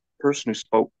 there was a person who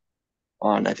spoke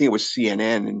on, I think it was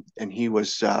CNN, and he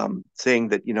was saying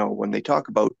that when they talk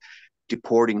about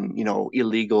deporting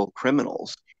illegal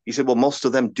criminals, he said, well, most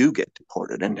of them do get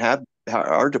deported and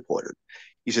are deported.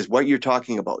 He says what you're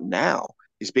talking about now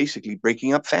is basically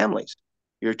breaking up families.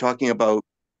 You're talking about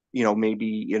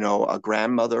maybe a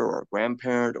grandmother or a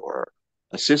grandparent or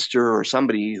a sister or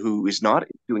somebody who is not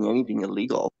doing anything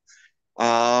illegal,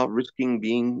 risking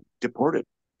being deported.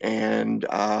 And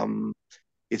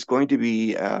it's going to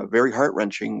be very heart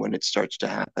wrenching when it starts to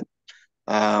happen.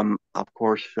 Of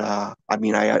course, I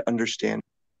mean, I understand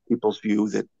people's view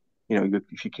that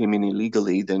if you came in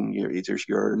illegally, then you're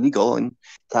illegal, and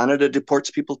Canada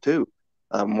deports people too.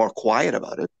 More quiet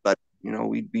about it, but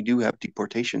we do have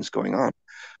deportations going on.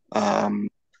 Um,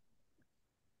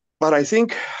 but I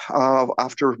think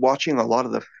after watching a lot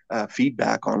of the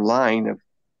feedback online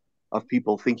of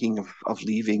people thinking of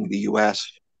leaving the U.S.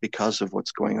 because of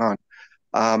what's going on,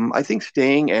 I think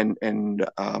staying and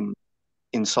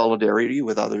in solidarity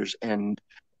with others and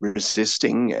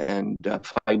resisting and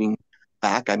fighting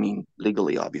back. I mean,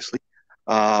 legally, obviously,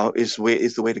 is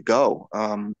the way to go.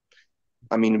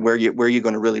 I mean, where are you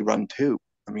going to really run to?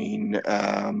 I mean,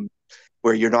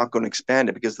 where you're not going to expand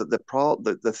it because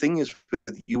the thing is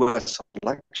with U.S.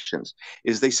 elections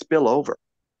is they spill over.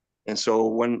 And so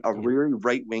when a really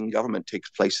right-wing government takes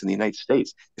place in the United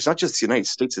States, it's not just the United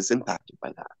States that's impacted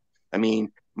by that. I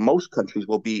mean, most countries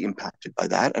will be impacted by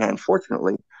that. And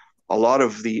unfortunately, a lot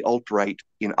of the alt-right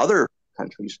in other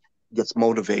countries gets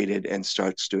motivated and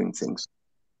starts doing things.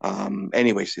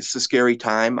 Anyways, it's a scary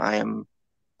time. I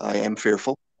am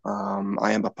fearful.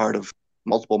 I am a part of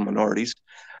multiple minorities.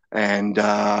 And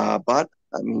but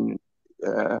I mean,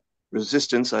 uh,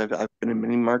 resistance. I've been in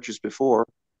many marches before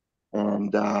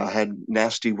and had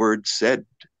nasty words said,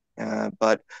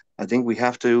 but I think we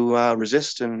have to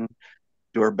resist and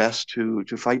do our best to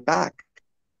fight back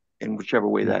in whichever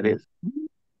way that Mhm. is.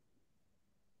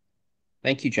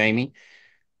 Thank you, Jamie.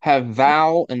 Have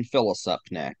Val and Phyllis up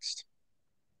next.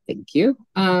 Thank you.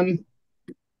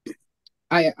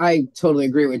 I totally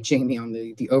agree with Jamie on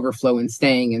the overflow and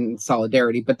staying in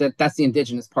solidarity, but that's the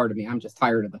indigenous part of me. I'm just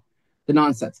tired of the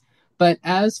nonsense. But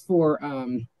as for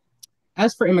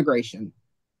immigration,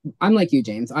 I'm like you,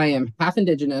 James. I am half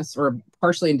indigenous or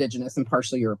partially indigenous and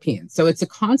partially European. So it's a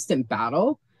constant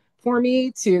battle for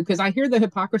me to, because I hear the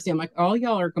hypocrisy. I'm like, all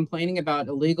y'all are complaining about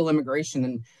illegal immigration.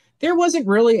 And there wasn't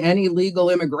really any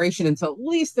legal immigration until at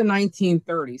least the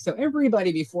 1930s. So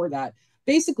everybody before that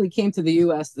basically came to the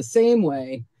US the same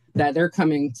way that they're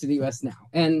coming to the US now.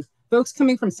 And folks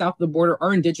coming from south of the border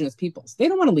are indigenous peoples. They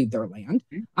don't want to leave their land.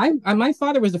 My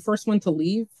father was the first one to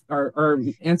leave our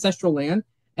ancestral land,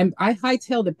 and I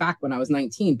hightailed it back when I was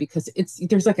 19 because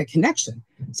there's like a connection.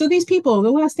 So these people,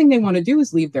 the last thing they want to do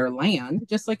is leave their land,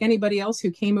 just like anybody else who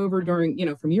came over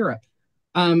during, from Europe.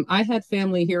 I had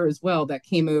family here as well that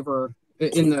came over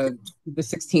in the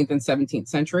 16th and 17th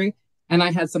century, and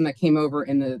I had some that came over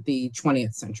in the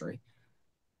 20th century.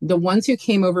 The ones who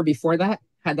came over before that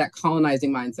had that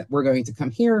colonizing mindset. We're going to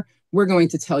come here. We're going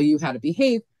to tell you how to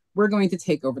behave. We're going to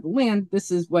take over the land.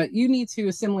 This is what you need to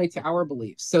assimilate to our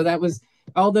beliefs. So that was,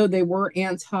 although they were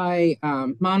anti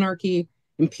monarchy,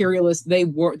 imperialists, they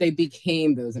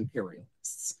became those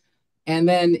imperialists. And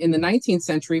then in the 19th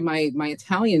century, my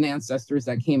Italian ancestors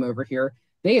that came over here,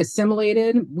 they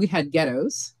assimilated. We had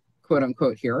ghettos, quote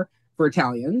unquote, here for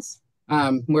Italians.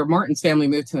 Where Martin's family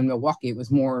moved to in Milwaukee, it was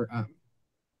more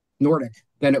Nordic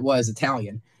than it was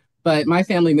Italian. But my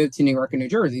family moved to New York and New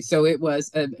Jersey, so it was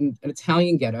an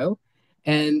Italian ghetto,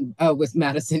 and with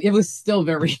Madison, it was still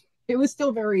very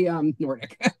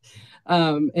Nordic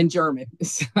and German.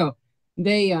 So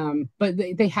they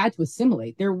had to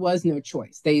assimilate. There was no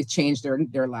choice. They changed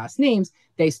their last names.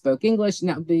 They spoke English.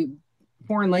 Now the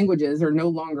foreign languages are no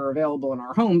longer available in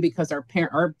our home because our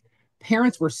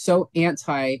parents were so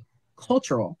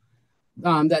anti-cultural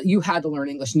that you had to learn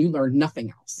English and you learned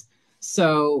nothing else.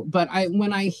 So, but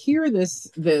when I hear this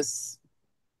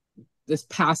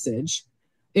passage,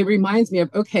 it reminds me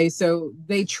of, okay, so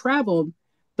they traveled,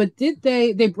 but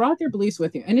they brought their beliefs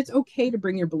with you, and it's okay to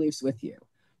bring your beliefs with you,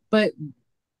 but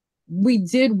we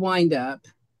did wind up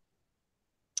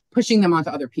pushing them onto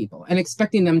other people and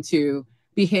expecting them to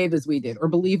behave as we did or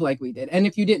believe like we did, and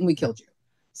if you didn't, we killed you.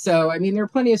 So I mean, there are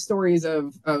plenty of stories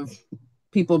of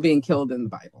people being killed in the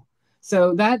Bible.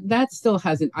 So that still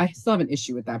hasn't. I still have an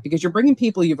issue with that because you're bringing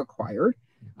people you've acquired.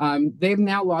 They've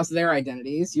now lost their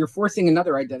identities. You're forcing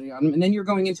another identity on them, and then you're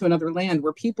going into another land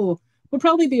where people will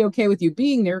probably be okay with you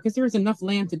being there because there's enough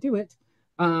land to do it.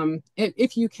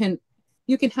 If you can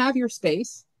have your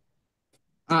space,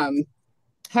 um,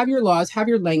 have your laws, have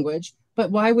your language,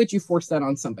 but why would you force that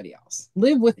on somebody else?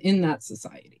 Live within that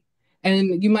society,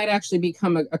 and you might actually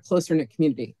become a closer knit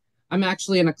community. I'm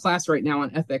actually in a class right now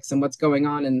on ethics and what's going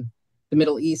on in the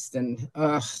Middle East, and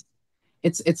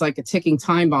it's like a ticking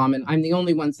time bomb. And I'm the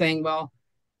only one saying, well,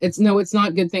 it's not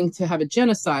a good thing to have a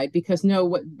genocide because no,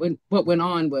 what went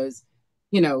on was,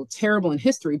 terrible in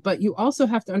history. But you also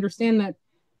have to understand that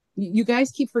you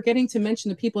guys keep forgetting to mention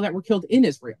the people that were killed in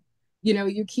Israel.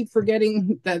 You keep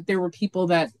forgetting that there were people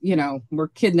that were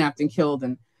kidnapped and killed,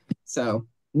 and so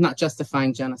I'm not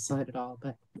justifying genocide at all,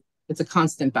 but it's a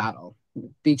constant battle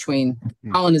between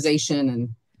colonization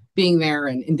and being there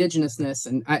and indigenousness,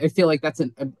 and I feel like that's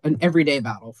an everyday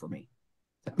battle for me.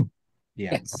 So,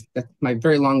 Yeah. yes, that's my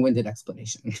very long-winded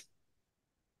explanation.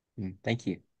 Thank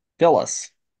you.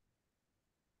 Phyllis.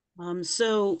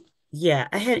 So yeah,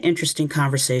 I had an interesting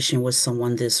conversation with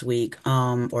someone this week,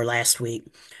 or last week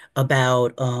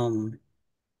about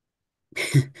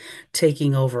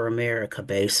taking over America,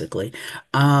 basically.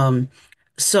 Um,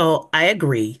 so I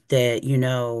agree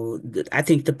that, I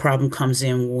think the problem comes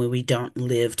in when we don't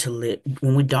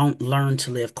when we don't learn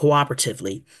to live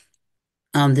cooperatively.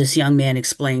 This young man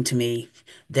explained to me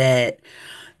that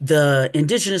the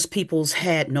indigenous peoples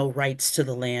had no rights to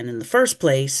the land in the first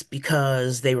place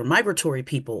because they were migratory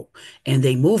people and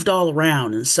they moved all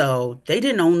around. And so they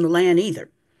didn't own the land either.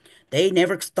 They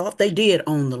never thought they did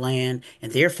own the land,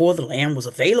 and therefore the land was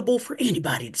available for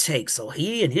anybody to take. So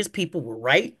he and his people were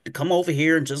right to come over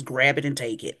here and just grab it and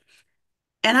take it.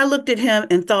 And I looked at him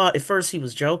and thought at first he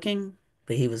was joking,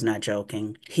 but he was not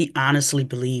joking. He honestly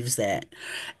believes that.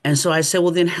 And so I said,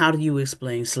 well, then how do you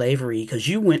explain slavery? Because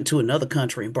you went to another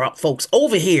country and brought folks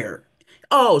over here.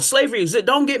 Oh, slavery existed.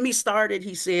 Don't get me started,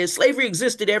 he says. Slavery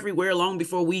existed everywhere long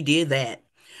before we did that.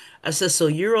 I said, so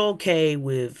you're okay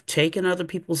with taking other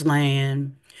people's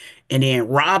land and then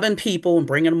robbing people and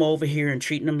bringing them over here and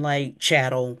treating them like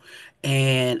chattel?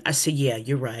 And I said, yeah,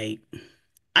 you're right.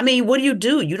 I mean, what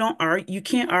do? You don't argue, you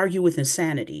can't argue with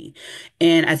insanity.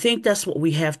 And I think that's what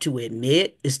we have to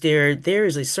admit is there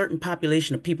is a certain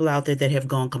population of people out there that have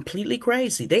gone completely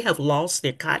crazy. They have lost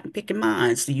their cotton picking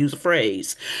minds, to use a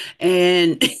phrase.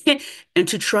 And and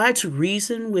to try to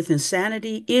reason with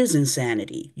insanity is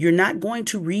insanity. You're not going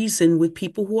to reason with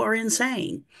people who are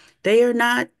insane. They are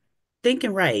not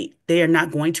thinking right. They are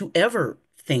not going to ever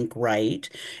think right.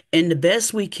 And the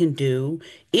best we can do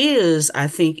is, I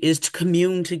think, is to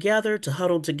commune together, to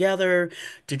huddle together,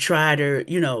 to try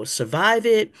to, survive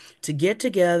it, to get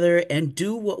together and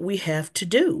do what we have to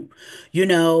do, you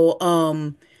know,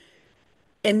 um,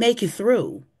 and make it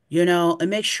through. And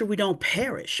make sure we don't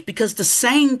perish because the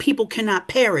sane people cannot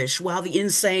perish while the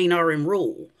insane are in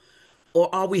rule,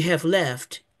 or all we have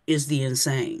left is the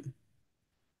insane.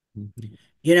 Mhm.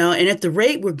 And at the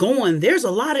rate we're going, there's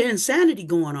a lot of insanity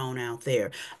going on out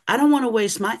there. I don't want to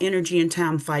waste my energy and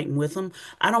time fighting with them.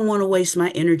 I don't want to waste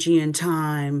my energy and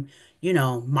time,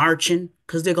 marching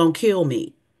because they're going to kill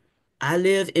me. I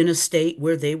live in a state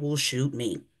where they will shoot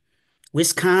me.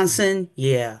 Wisconsin,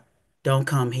 yeah, don't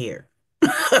come here.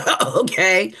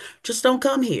 Okay, just don't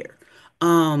come here.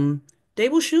 Um, they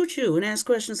will shoot you and ask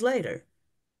questions later.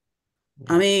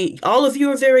 I mean, all of you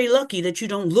are very lucky that you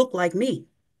don't look like me.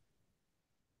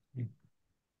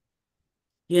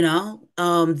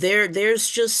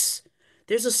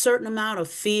 There's a certain amount of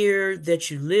fear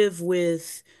that you live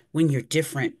with when you're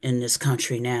different in this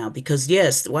country now. Because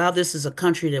yes, while this is a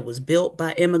country that was built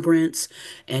by immigrants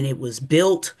and it was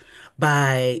built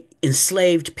by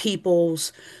enslaved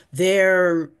peoples,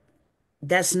 there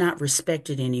that's not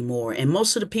respected anymore. And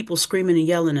most of the people screaming and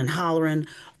yelling and hollering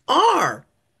are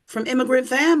from immigrant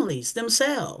families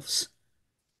themselves,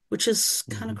 which is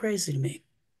kind of Mhm. crazy to me.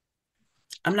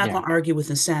 I'm not Yeah. going to argue with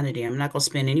insanity. I'm not going to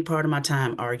spend any part of my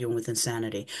time arguing with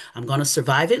insanity. I'm going to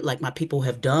survive it like my people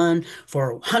have done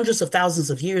for hundreds of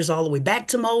thousands of years, all the way back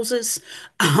to Moses.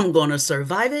 I'm going to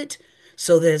survive it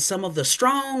so that some of the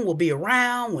strong will be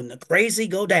around when the crazy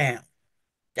go down.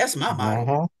 That's my motto.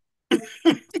 Uh-huh.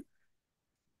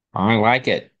 I like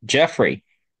it. Jeffrey.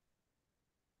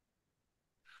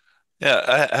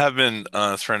 Yeah, I have been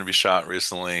threatened to be shot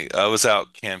recently. I was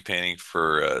out campaigning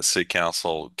for a city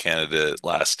council candidate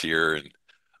last year,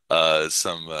 and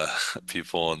some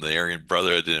people in the Aryan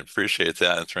Brotherhood didn't appreciate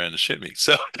that and threatened to shoot me.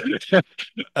 So,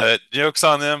 jokes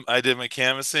on them. I did my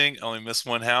canvassing, only missed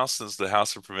one house, as the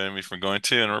house that prevented me from going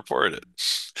to, and reported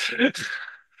it.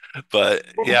 But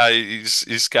yeah, you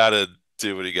just gotta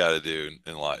do what you gotta do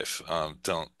in life.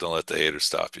 Don't let the haters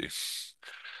stop you.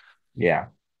 Yeah,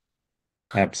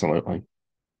 absolutely.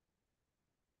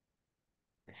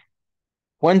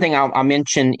 One thing I'll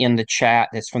mention in the chat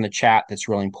that's from the chat that's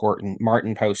really important.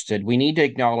 Martin posted, we need to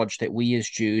acknowledge that we as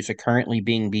Jews are currently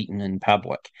being beaten in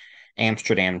public.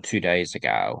 Amsterdam 2 days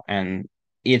ago. And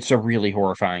it's a really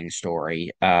horrifying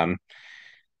story.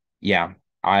 Yeah,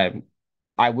 I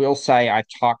I will say I've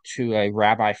talked to a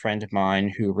rabbi friend of mine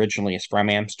who originally is from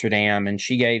Amsterdam, and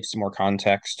she gave some more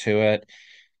context to it,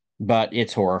 but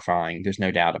it's horrifying. There's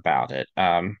no doubt about it.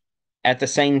 At the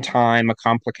same time, a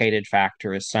complicated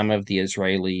factor is some of the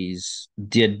Israelis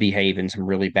did behave in some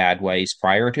really bad ways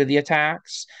prior to the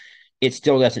attacks. It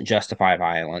still doesn't justify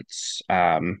violence,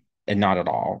 and not at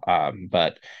all.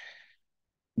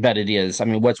 But it is. I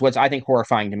mean, what's I think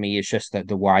horrifying to me is just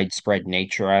the widespread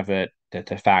nature of it. That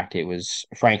the fact it was,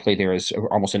 frankly, there is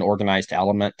almost an organized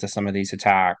element to some of these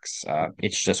attacks.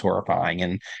 It's just horrifying,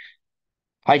 and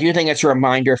I do think it's a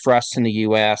reminder for us in the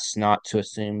U.S. not to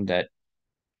assume that,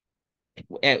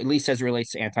 at least as it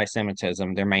relates to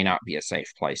anti-Semitism, there may not be a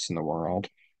safe place in the world.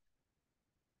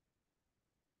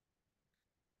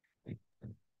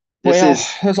 This Well, is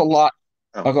there's a lot.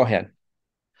 oh Oh, go ahead.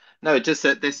 no, just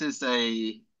that this is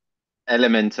a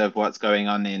element of what's going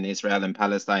on in Israel and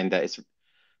Palestine that is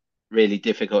really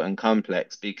difficult and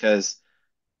complex because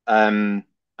um,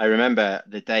 I remember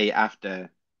the day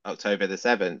after October the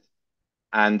 7th,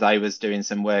 and I was doing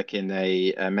some work in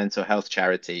a mental health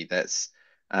charity that's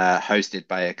hosted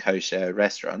by a kosher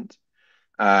restaurant,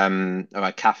 or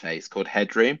a cafe. It's called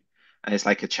Headroom, and it's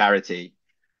like a charity,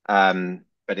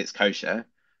 but it's kosher.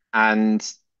 And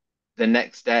the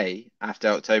next day after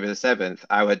October the 7th,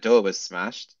 our door was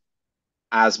smashed,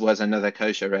 as was another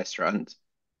kosher restaurant.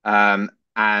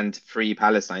 And free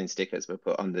Palestine stickers were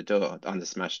put on the door, on the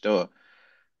smashed door.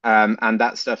 And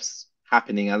that stuff's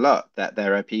happening a lot, that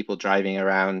there are people driving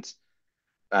around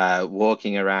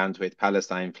walking around with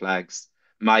Palestine flags.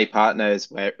 My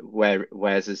partner's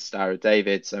wears a Star of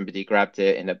David. Somebody grabbed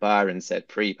it in a bar and said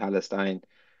 "Free Palestine,"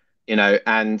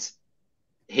 and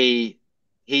he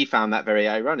he found that very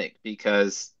ironic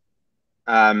because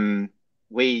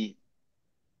we,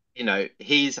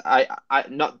 he's I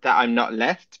not that I'm not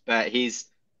left, but he's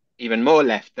even more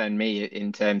left than me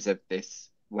in terms of this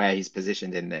where he's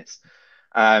positioned in this.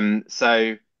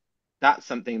 So that's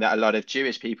something that a lot of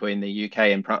Jewish people in the UK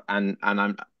and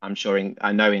I'm sure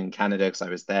I know in Canada because I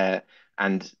was there,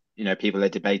 and people are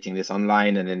debating this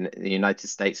online and in the United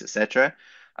States, etc.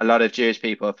 A lot of Jewish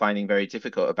people are finding very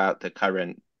difficult about the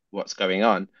current what's going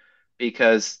on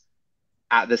because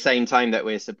at the same time that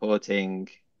we're supporting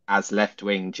as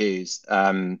left-wing Jews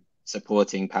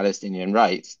supporting Palestinian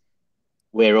rights,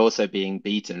 we're also being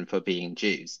beaten for being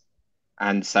Jews,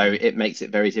 and so it makes it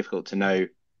very difficult to know.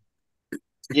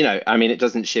 I mean, it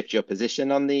doesn't shift your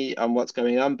position on what's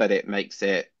going on, but it makes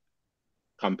it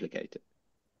complicated.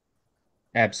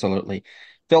 Absolutely.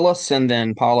 Phyllis and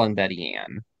then Paula and Betty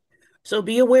Ann. So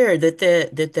be aware that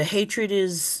the hatred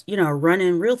is,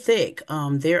 running real thick.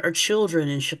 There are children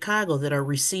in Chicago that are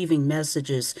receiving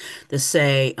messages that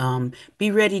say,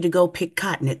 "Be ready to go pick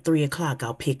cotton at 3 o'clock.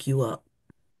 I'll pick you up."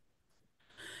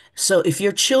 So if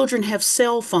your children have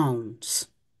cell phones,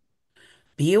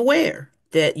 be aware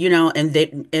that,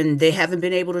 and they haven't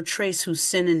been able to trace who's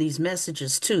sending these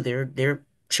messages to. They're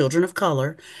children of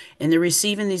color, and they're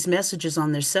receiving these messages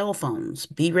on their cell phones.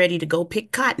 Be ready to go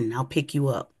pick cotton. I'll pick you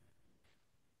up.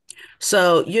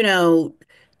 So,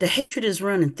 the hatred is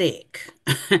running thick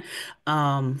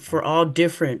for all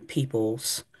different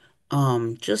peoples.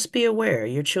 Just be aware.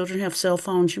 Your children have cell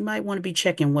phones. You might want to be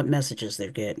checking what messages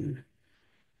they're getting.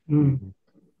 Mm,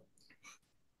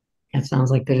 that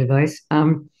sounds like good advice.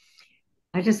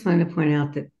 I just wanted to point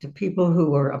out that the people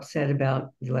who are upset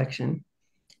about the election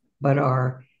but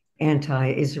are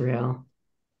anti-Israel,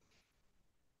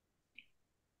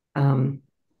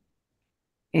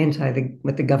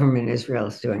 what the government in Israel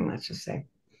is doing, let's just say.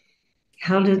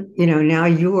 How did, now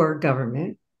your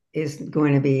government is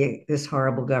going to be this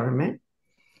horrible government.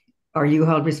 Are you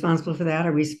held responsible for that?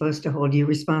 Are we supposed to hold you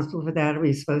responsible for that? Are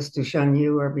we supposed to shun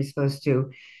you? Are we supposed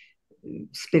to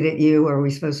spit at you? Or are we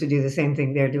supposed to do the same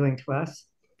thing they're doing to us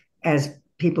as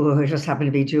people who just happen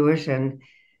to be Jewish and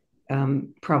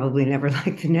probably never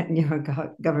liked the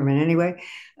Netanyahu government anyway?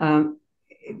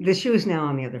 The shoe is now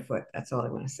on the other foot. That's all I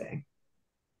want to say.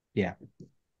 Yeah.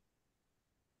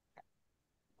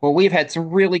 Well, we've had some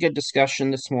really good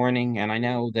discussion this morning, and I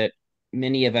know that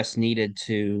many of us needed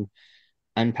to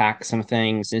unpack some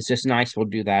things. It's just nice we'll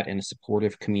do that in a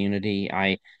supportive community.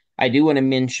 I do want to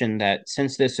mention that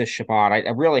since this is Shabbat, I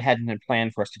really hadn't been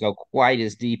planned for us to go quite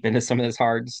as deep into some of this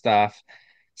hard stuff.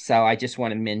 So I just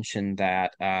want to mention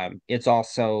that it's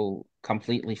also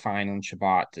completely fine on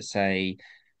Shabbat to say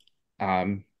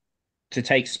um, to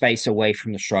take space away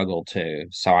from the struggle too.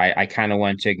 So I kind of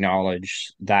want to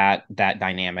acknowledge that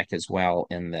dynamic as well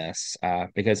in this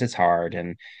because it's hard.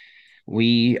 And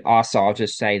we also, I'll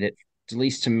just say that, at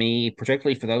least to me,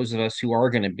 particularly for those of us who are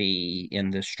going to be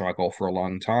in this struggle for a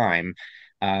long time,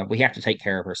 we have to take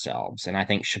care of ourselves. And I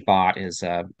think Shabbat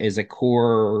is a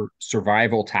core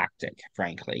survival tactic,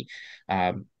 frankly.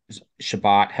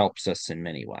 Shabbat helps us in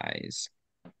many ways.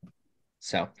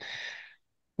 So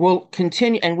we'll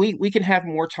continue, and we can have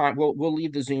more time. We'll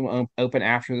leave the Zoom open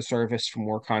after the service for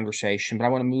more conversation, but I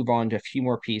want to move on to a few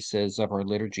more pieces of our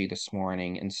liturgy this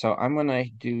morning. And so I'm going to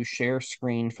do share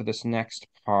screen for this next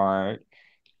part.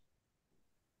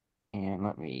 And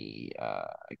let me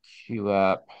queue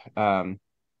up.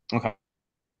 Okay.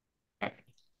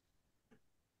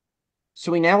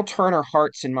 So we now turn our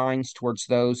hearts and minds towards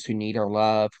those who need our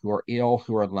love, who are ill,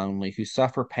 who are lonely, who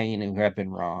suffer pain, and who have been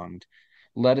wronged.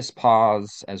 Let us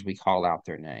pause as we call out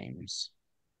their names.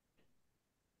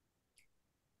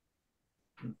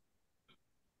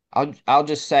 I'll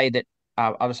just say that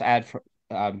I'll just add for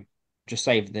just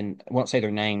say then I won't say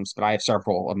their names, but I have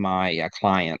several of my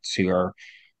clients who are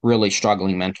really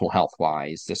struggling mental health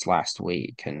wise this last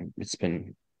week, and it's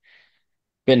been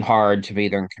hard to be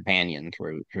their companion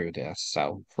through this.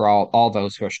 So for all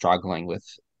those who are struggling with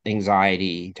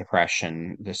anxiety,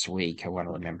 depression this week, I want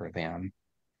to remember them.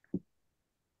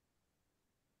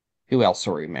 Who else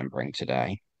are we remembering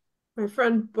today? My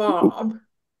friend Bob.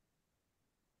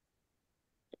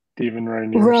 Stephen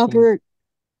Rainierson. Robert,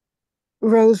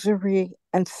 Rosary,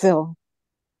 and Phil.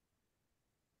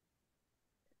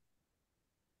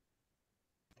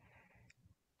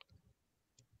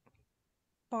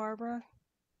 Barbara,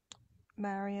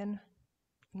 Marion,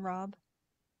 and Rob.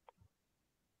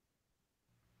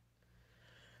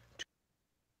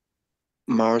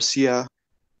 Marcia,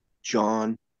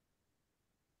 John,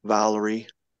 Valerie,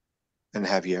 and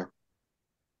Javier.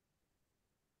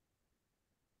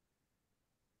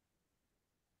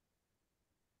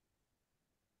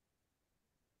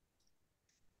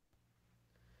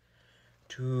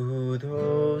 To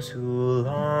those who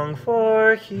long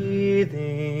for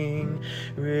healing,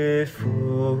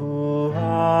 refuah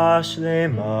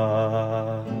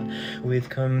shlema, with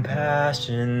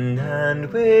compassion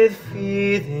and with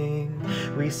feeling,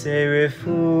 we say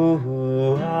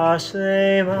refuah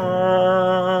shlema.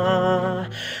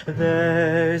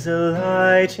 There's a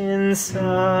light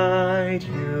inside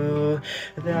you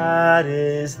that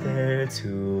is there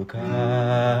to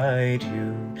guide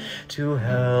you, to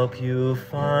help you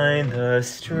find the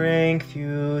strength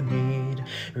you need.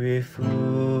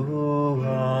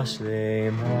 Refuah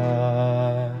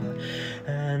shlema.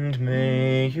 And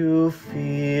may you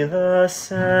feel a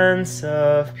sense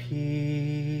of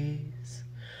peace.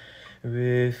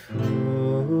 Refuah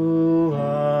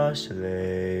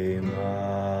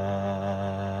shlema.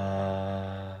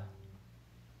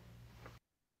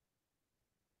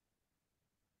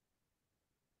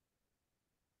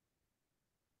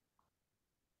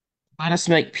 Let us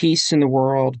make peace in the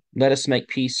world. Let us make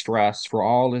peace for us, for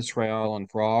all Israel, and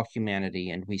for all humanity.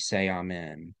 And we say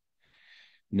Amen.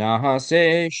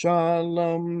 Nahaseh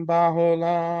shalom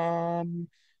ba'olam.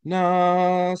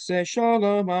 Nahaseh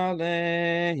shalom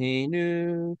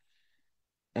aleinu.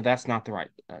 That's not the right.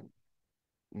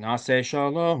 Nase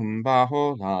shalom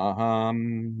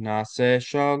ba'olam, nase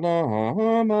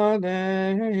shalom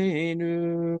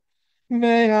aleinu,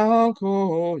 ve'al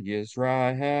kol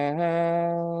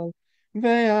Yisrael,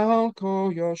 ve'al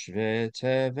kol yoshvei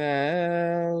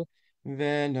tevel,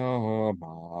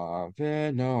 ve'noama,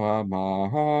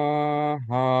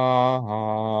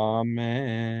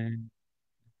 amen.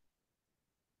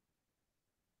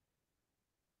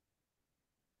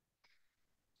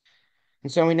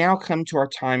 And so we now come to our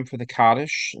time for the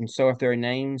Kaddish. And so if there are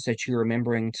names that you're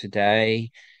remembering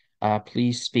today,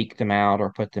 please speak them out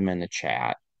or put them in the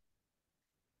chat.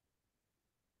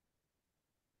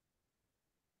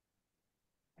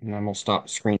 And then we'll stop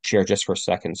screen share just for a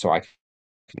second so I can.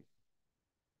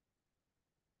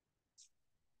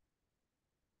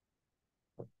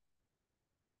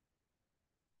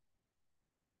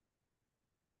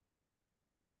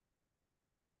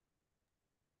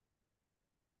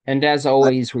 And as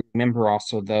always, we remember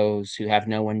also those who have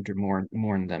no one to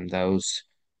mourn them, those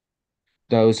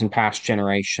in past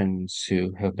generations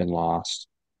who have been lost.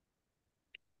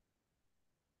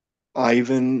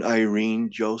 Ivan,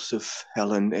 Irene, Joseph,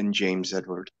 Helen, and James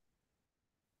Edward.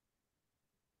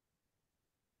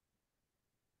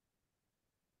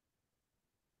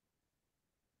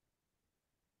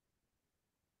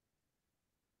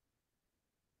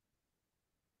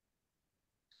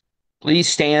 Please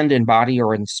stand in body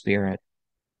or in spirit.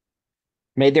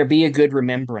 May there be a good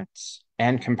remembrance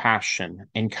and compassion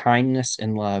and kindness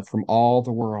and love from all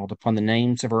the world upon the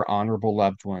names of our honorable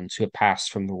loved ones who have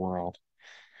passed from the world.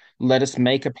 Let us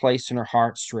make a place in our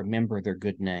hearts to remember their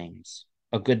good names,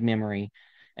 a good memory,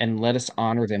 and let us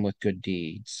honor them with good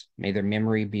deeds. May their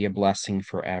memory be a blessing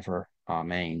forever.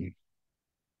 Amen.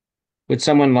 Would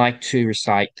someone like to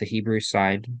recite the Hebrew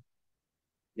side?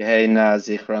 יהי נא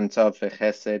זיכרון טוב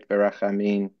וחסד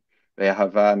ורחמים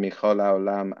ואהבה מכל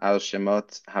העולם על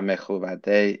שמות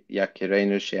המכובדי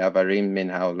יקירינו שעברים מן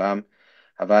העולם.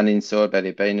 הבה ננצור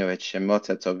בליבנו את שמות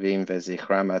הטובים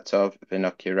וזכרם הטוב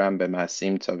ונוקירם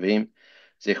במעשים טובים.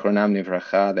 זיכרונם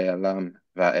לברכה לעולם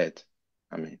ועד.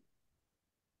 אמן.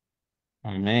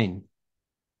 Amen.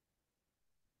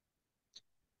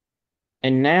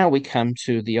 And now we come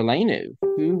to the Aleinu.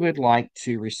 Who would like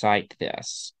to recite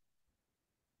this?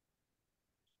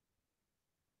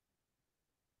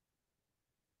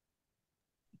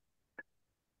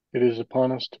 It is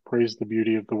upon us to praise the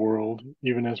beauty of the world,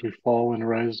 even as we fall and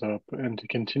rise up, and to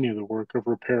continue the work of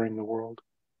repairing the world.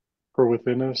 For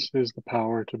within us is the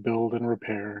power to build and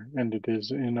repair, and it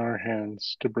is in our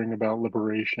hands to bring about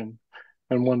liberation.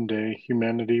 And one day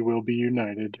humanity will be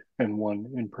united and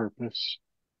one in purpose.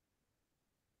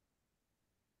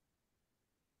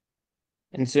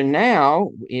 And so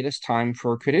now it is time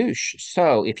for Kiddush.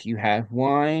 So if you have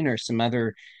wine or some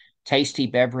other tasty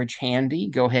beverage handy,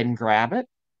 go ahead and grab it.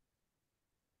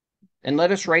 And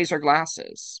let us raise our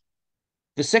glasses.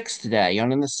 The sixth day,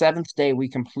 and on the seventh day, we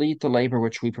complete the labor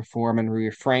which we perform, and we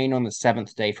refrain on the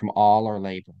seventh day from all our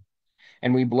labor.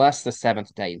 And we bless the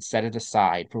seventh day and set it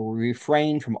aside, for we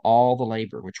refrain from all the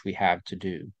labor which we have to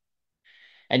do.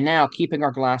 And now, keeping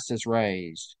our glasses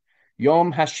raised,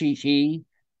 Yom Hashishi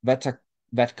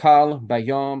Vatkal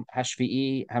bayom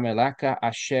hashvi'i hamelaka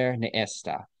asher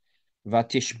ne'esta.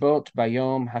 Vatishbot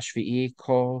bayom hashvi'i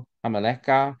kol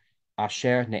hameleka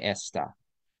asher ne'esta.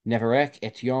 Nevarek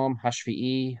et yom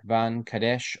hashvi'i van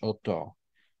kadesh oto.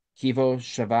 Kivo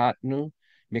shavatnu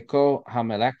miko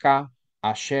hameleka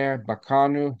asher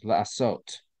bakanu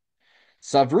la'asot.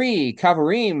 Savri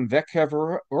kavarim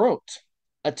vekeverot.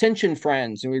 Attention,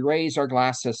 friends, and we raise our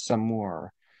glasses some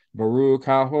more. Baruch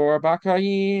hahor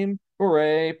bakayim,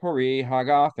 hooray, pori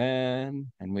hagafen.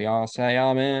 And we all say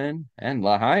amen and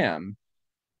lahayim.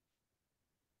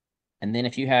 And then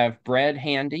if you have bread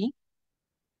handy,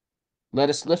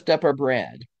 let us lift up our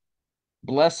bread.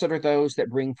 Blessed are those that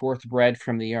bring forth bread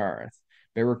from the earth.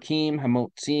 Berukim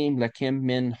hamotzim lekim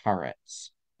min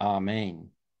haaretz. Amen.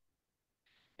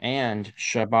 And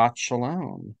Shabbat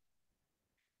Shalom.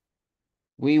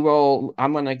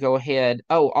 I'm going to go ahead.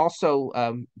 Oh, also,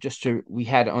 we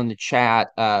had on the chat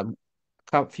a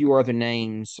few other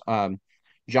names,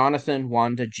 Jonathan,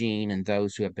 Wanda, Jean, and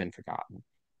those who have been forgotten.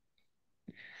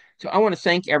 So I want to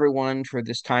thank everyone for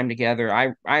this time together.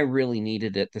 I really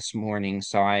needed it this morning,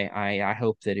 so I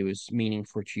hope that it was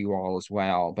meaningful to you all as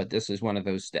well. But this is one of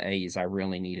those days I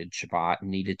really needed Shabbat and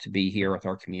needed to be here with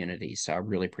our community, so I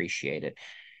really appreciate it.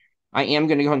 I am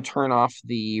going to go and turn off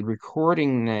the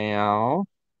recording now,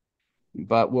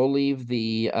 but we'll leave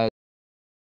the